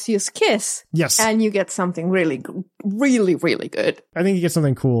Legends Arceus Kiss. Yes. And you get something really, really, really good. I think you get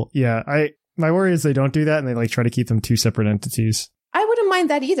something cool. Yeah. My worry is they don't do that and they like try to keep them two separate entities. I wouldn't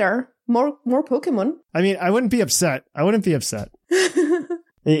mind that either. More Pokemon. I mean, I wouldn't be upset. It's one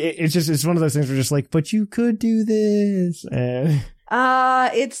of those things where just like, but you could do this.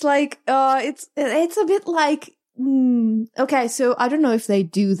 It's like, it's a bit like, okay, so I don't know if they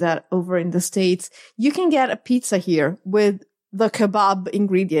do that over in the States. You can get a pizza here with the kebab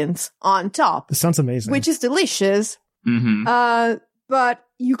ingredients on top. It sounds amazing. Which is delicious. Mm-hmm. But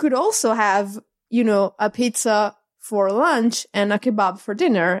you could also have, you know, a pizza for lunch and a kebab for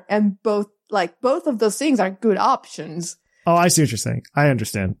dinner, and both of those things are good options. Oh, I see what you're saying. I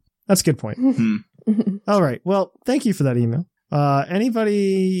understand. That's a good point. All right. Well, thank you for that email.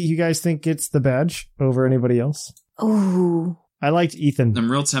 Anybody you guys think gets the badge over anybody else? Oh, I liked Ethan.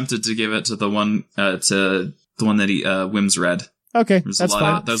 I'm real tempted to give it to the one that Wims read. Okay, There's that's a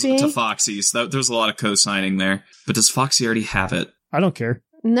lot fine. to Foxy's. There's a lot of co-signing there. But does Foxy already have it? I don't care.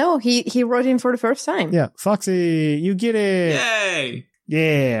 no, he wrote in for the first time. Yeah, Foxy, you get it. Yay!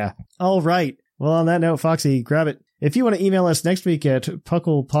 Yeah. All right. Well, on that note, Foxy, grab it. If you want to email us next week at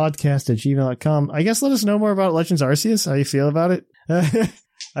pucklepodcast@gmail.com, I guess let us know more about Legends Arceus, how you feel about it. I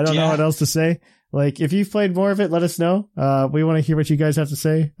don't know what else to say. Like, if you've played more of it, let us know. We want to hear what you guys have to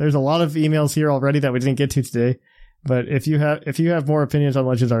say. There's a lot of emails here already that we didn't get to today. But if you have more opinions on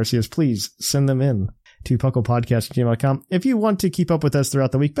Legends Arceus, please send them in to pucklepodcast@gmail.com. If you want to keep up with us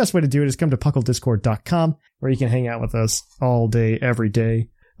throughout the week, best way to do it is come to pucklediscord.com, where you can hang out with us all day, every day.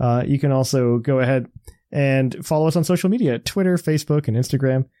 You can also go ahead and follow us on social media, Twitter, Facebook, and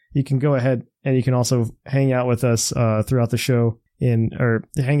Instagram. You can go ahead and you can also hang out with us throughout the show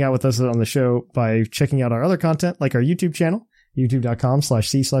hang out with us on the show by checking out our other content, like our YouTube channel,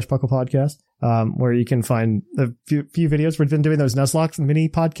 youtube.com/c/pucklepodcast, where you can find a few videos. We've been doing those Nuzlocke mini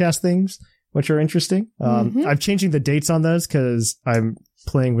podcast things, which are interesting. I'm changing the dates on those because I'm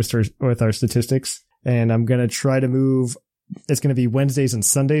playing with our statistics. And I'm going to try to move. It's going to be Wednesdays and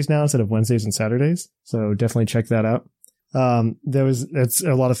Sundays now instead of Wednesdays and Saturdays. So definitely check that out. It's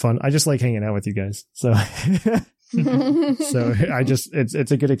a lot of fun. I just like hanging out with you guys. So,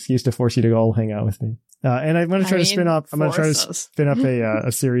 it's a good excuse to force you to all hang out with me. And I'm going to try to spin up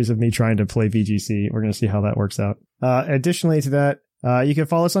a series of me trying to play VGC. We're going to see how that works out. Additionally to that, you can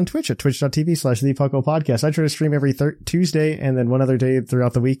follow us on Twitch at twitch.tv/thepucklepodcast. I try to stream every Tuesday and then one other day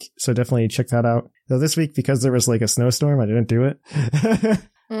throughout the week. So definitely check that out. Though this week, because there was like a snowstorm, I didn't do it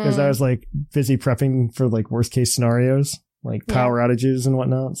because I was like busy prepping for like worst case scenarios, like power outages and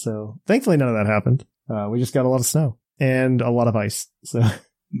whatnot. So thankfully none of that happened. We just got a lot of snow and a lot of ice. So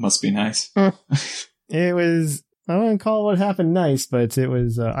must be nice. It was, I don't want to call what happened nice, but it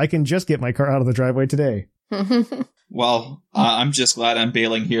was, I can just get my car out of the driveway today. Well, I'm just glad I'm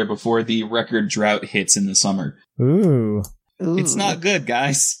bailing here before the record drought hits in the summer. Ooh. It's not good,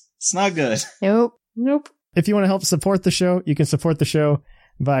 guys. It's not good. Nope. If you want to help support the show, you can support the show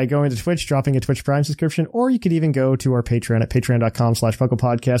by going to Twitch, dropping a Twitch Prime subscription, or you could even go to our Patreon at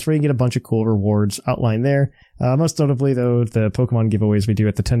patreon.com/pucklepodcast, where you can get a bunch of cool rewards outlined there. Most notably, though, the Pokemon giveaways we do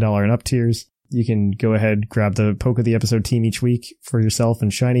at the $10 and up tiers. You can go ahead, grab the Poke of the Episode team each week for yourself in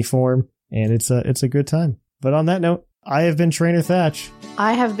shiny form, and it's a good time. But on that note, I have been Trainer Thatch.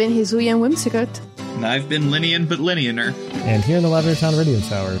 I have been Hisuian Whimsicott. And I've been Linian but Lineaner. And here in the Lavender Town Radio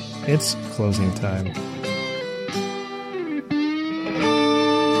Tower, it's closing time.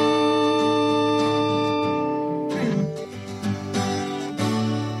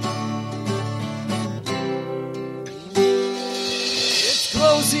 It's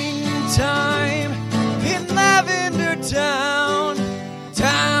closing time in Lavender Town.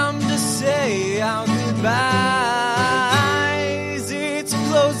 Time to say our goodbyes. It's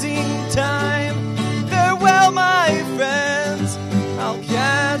closing time. Farewell, my friends. I'll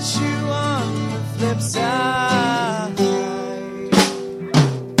catch you on the flip side.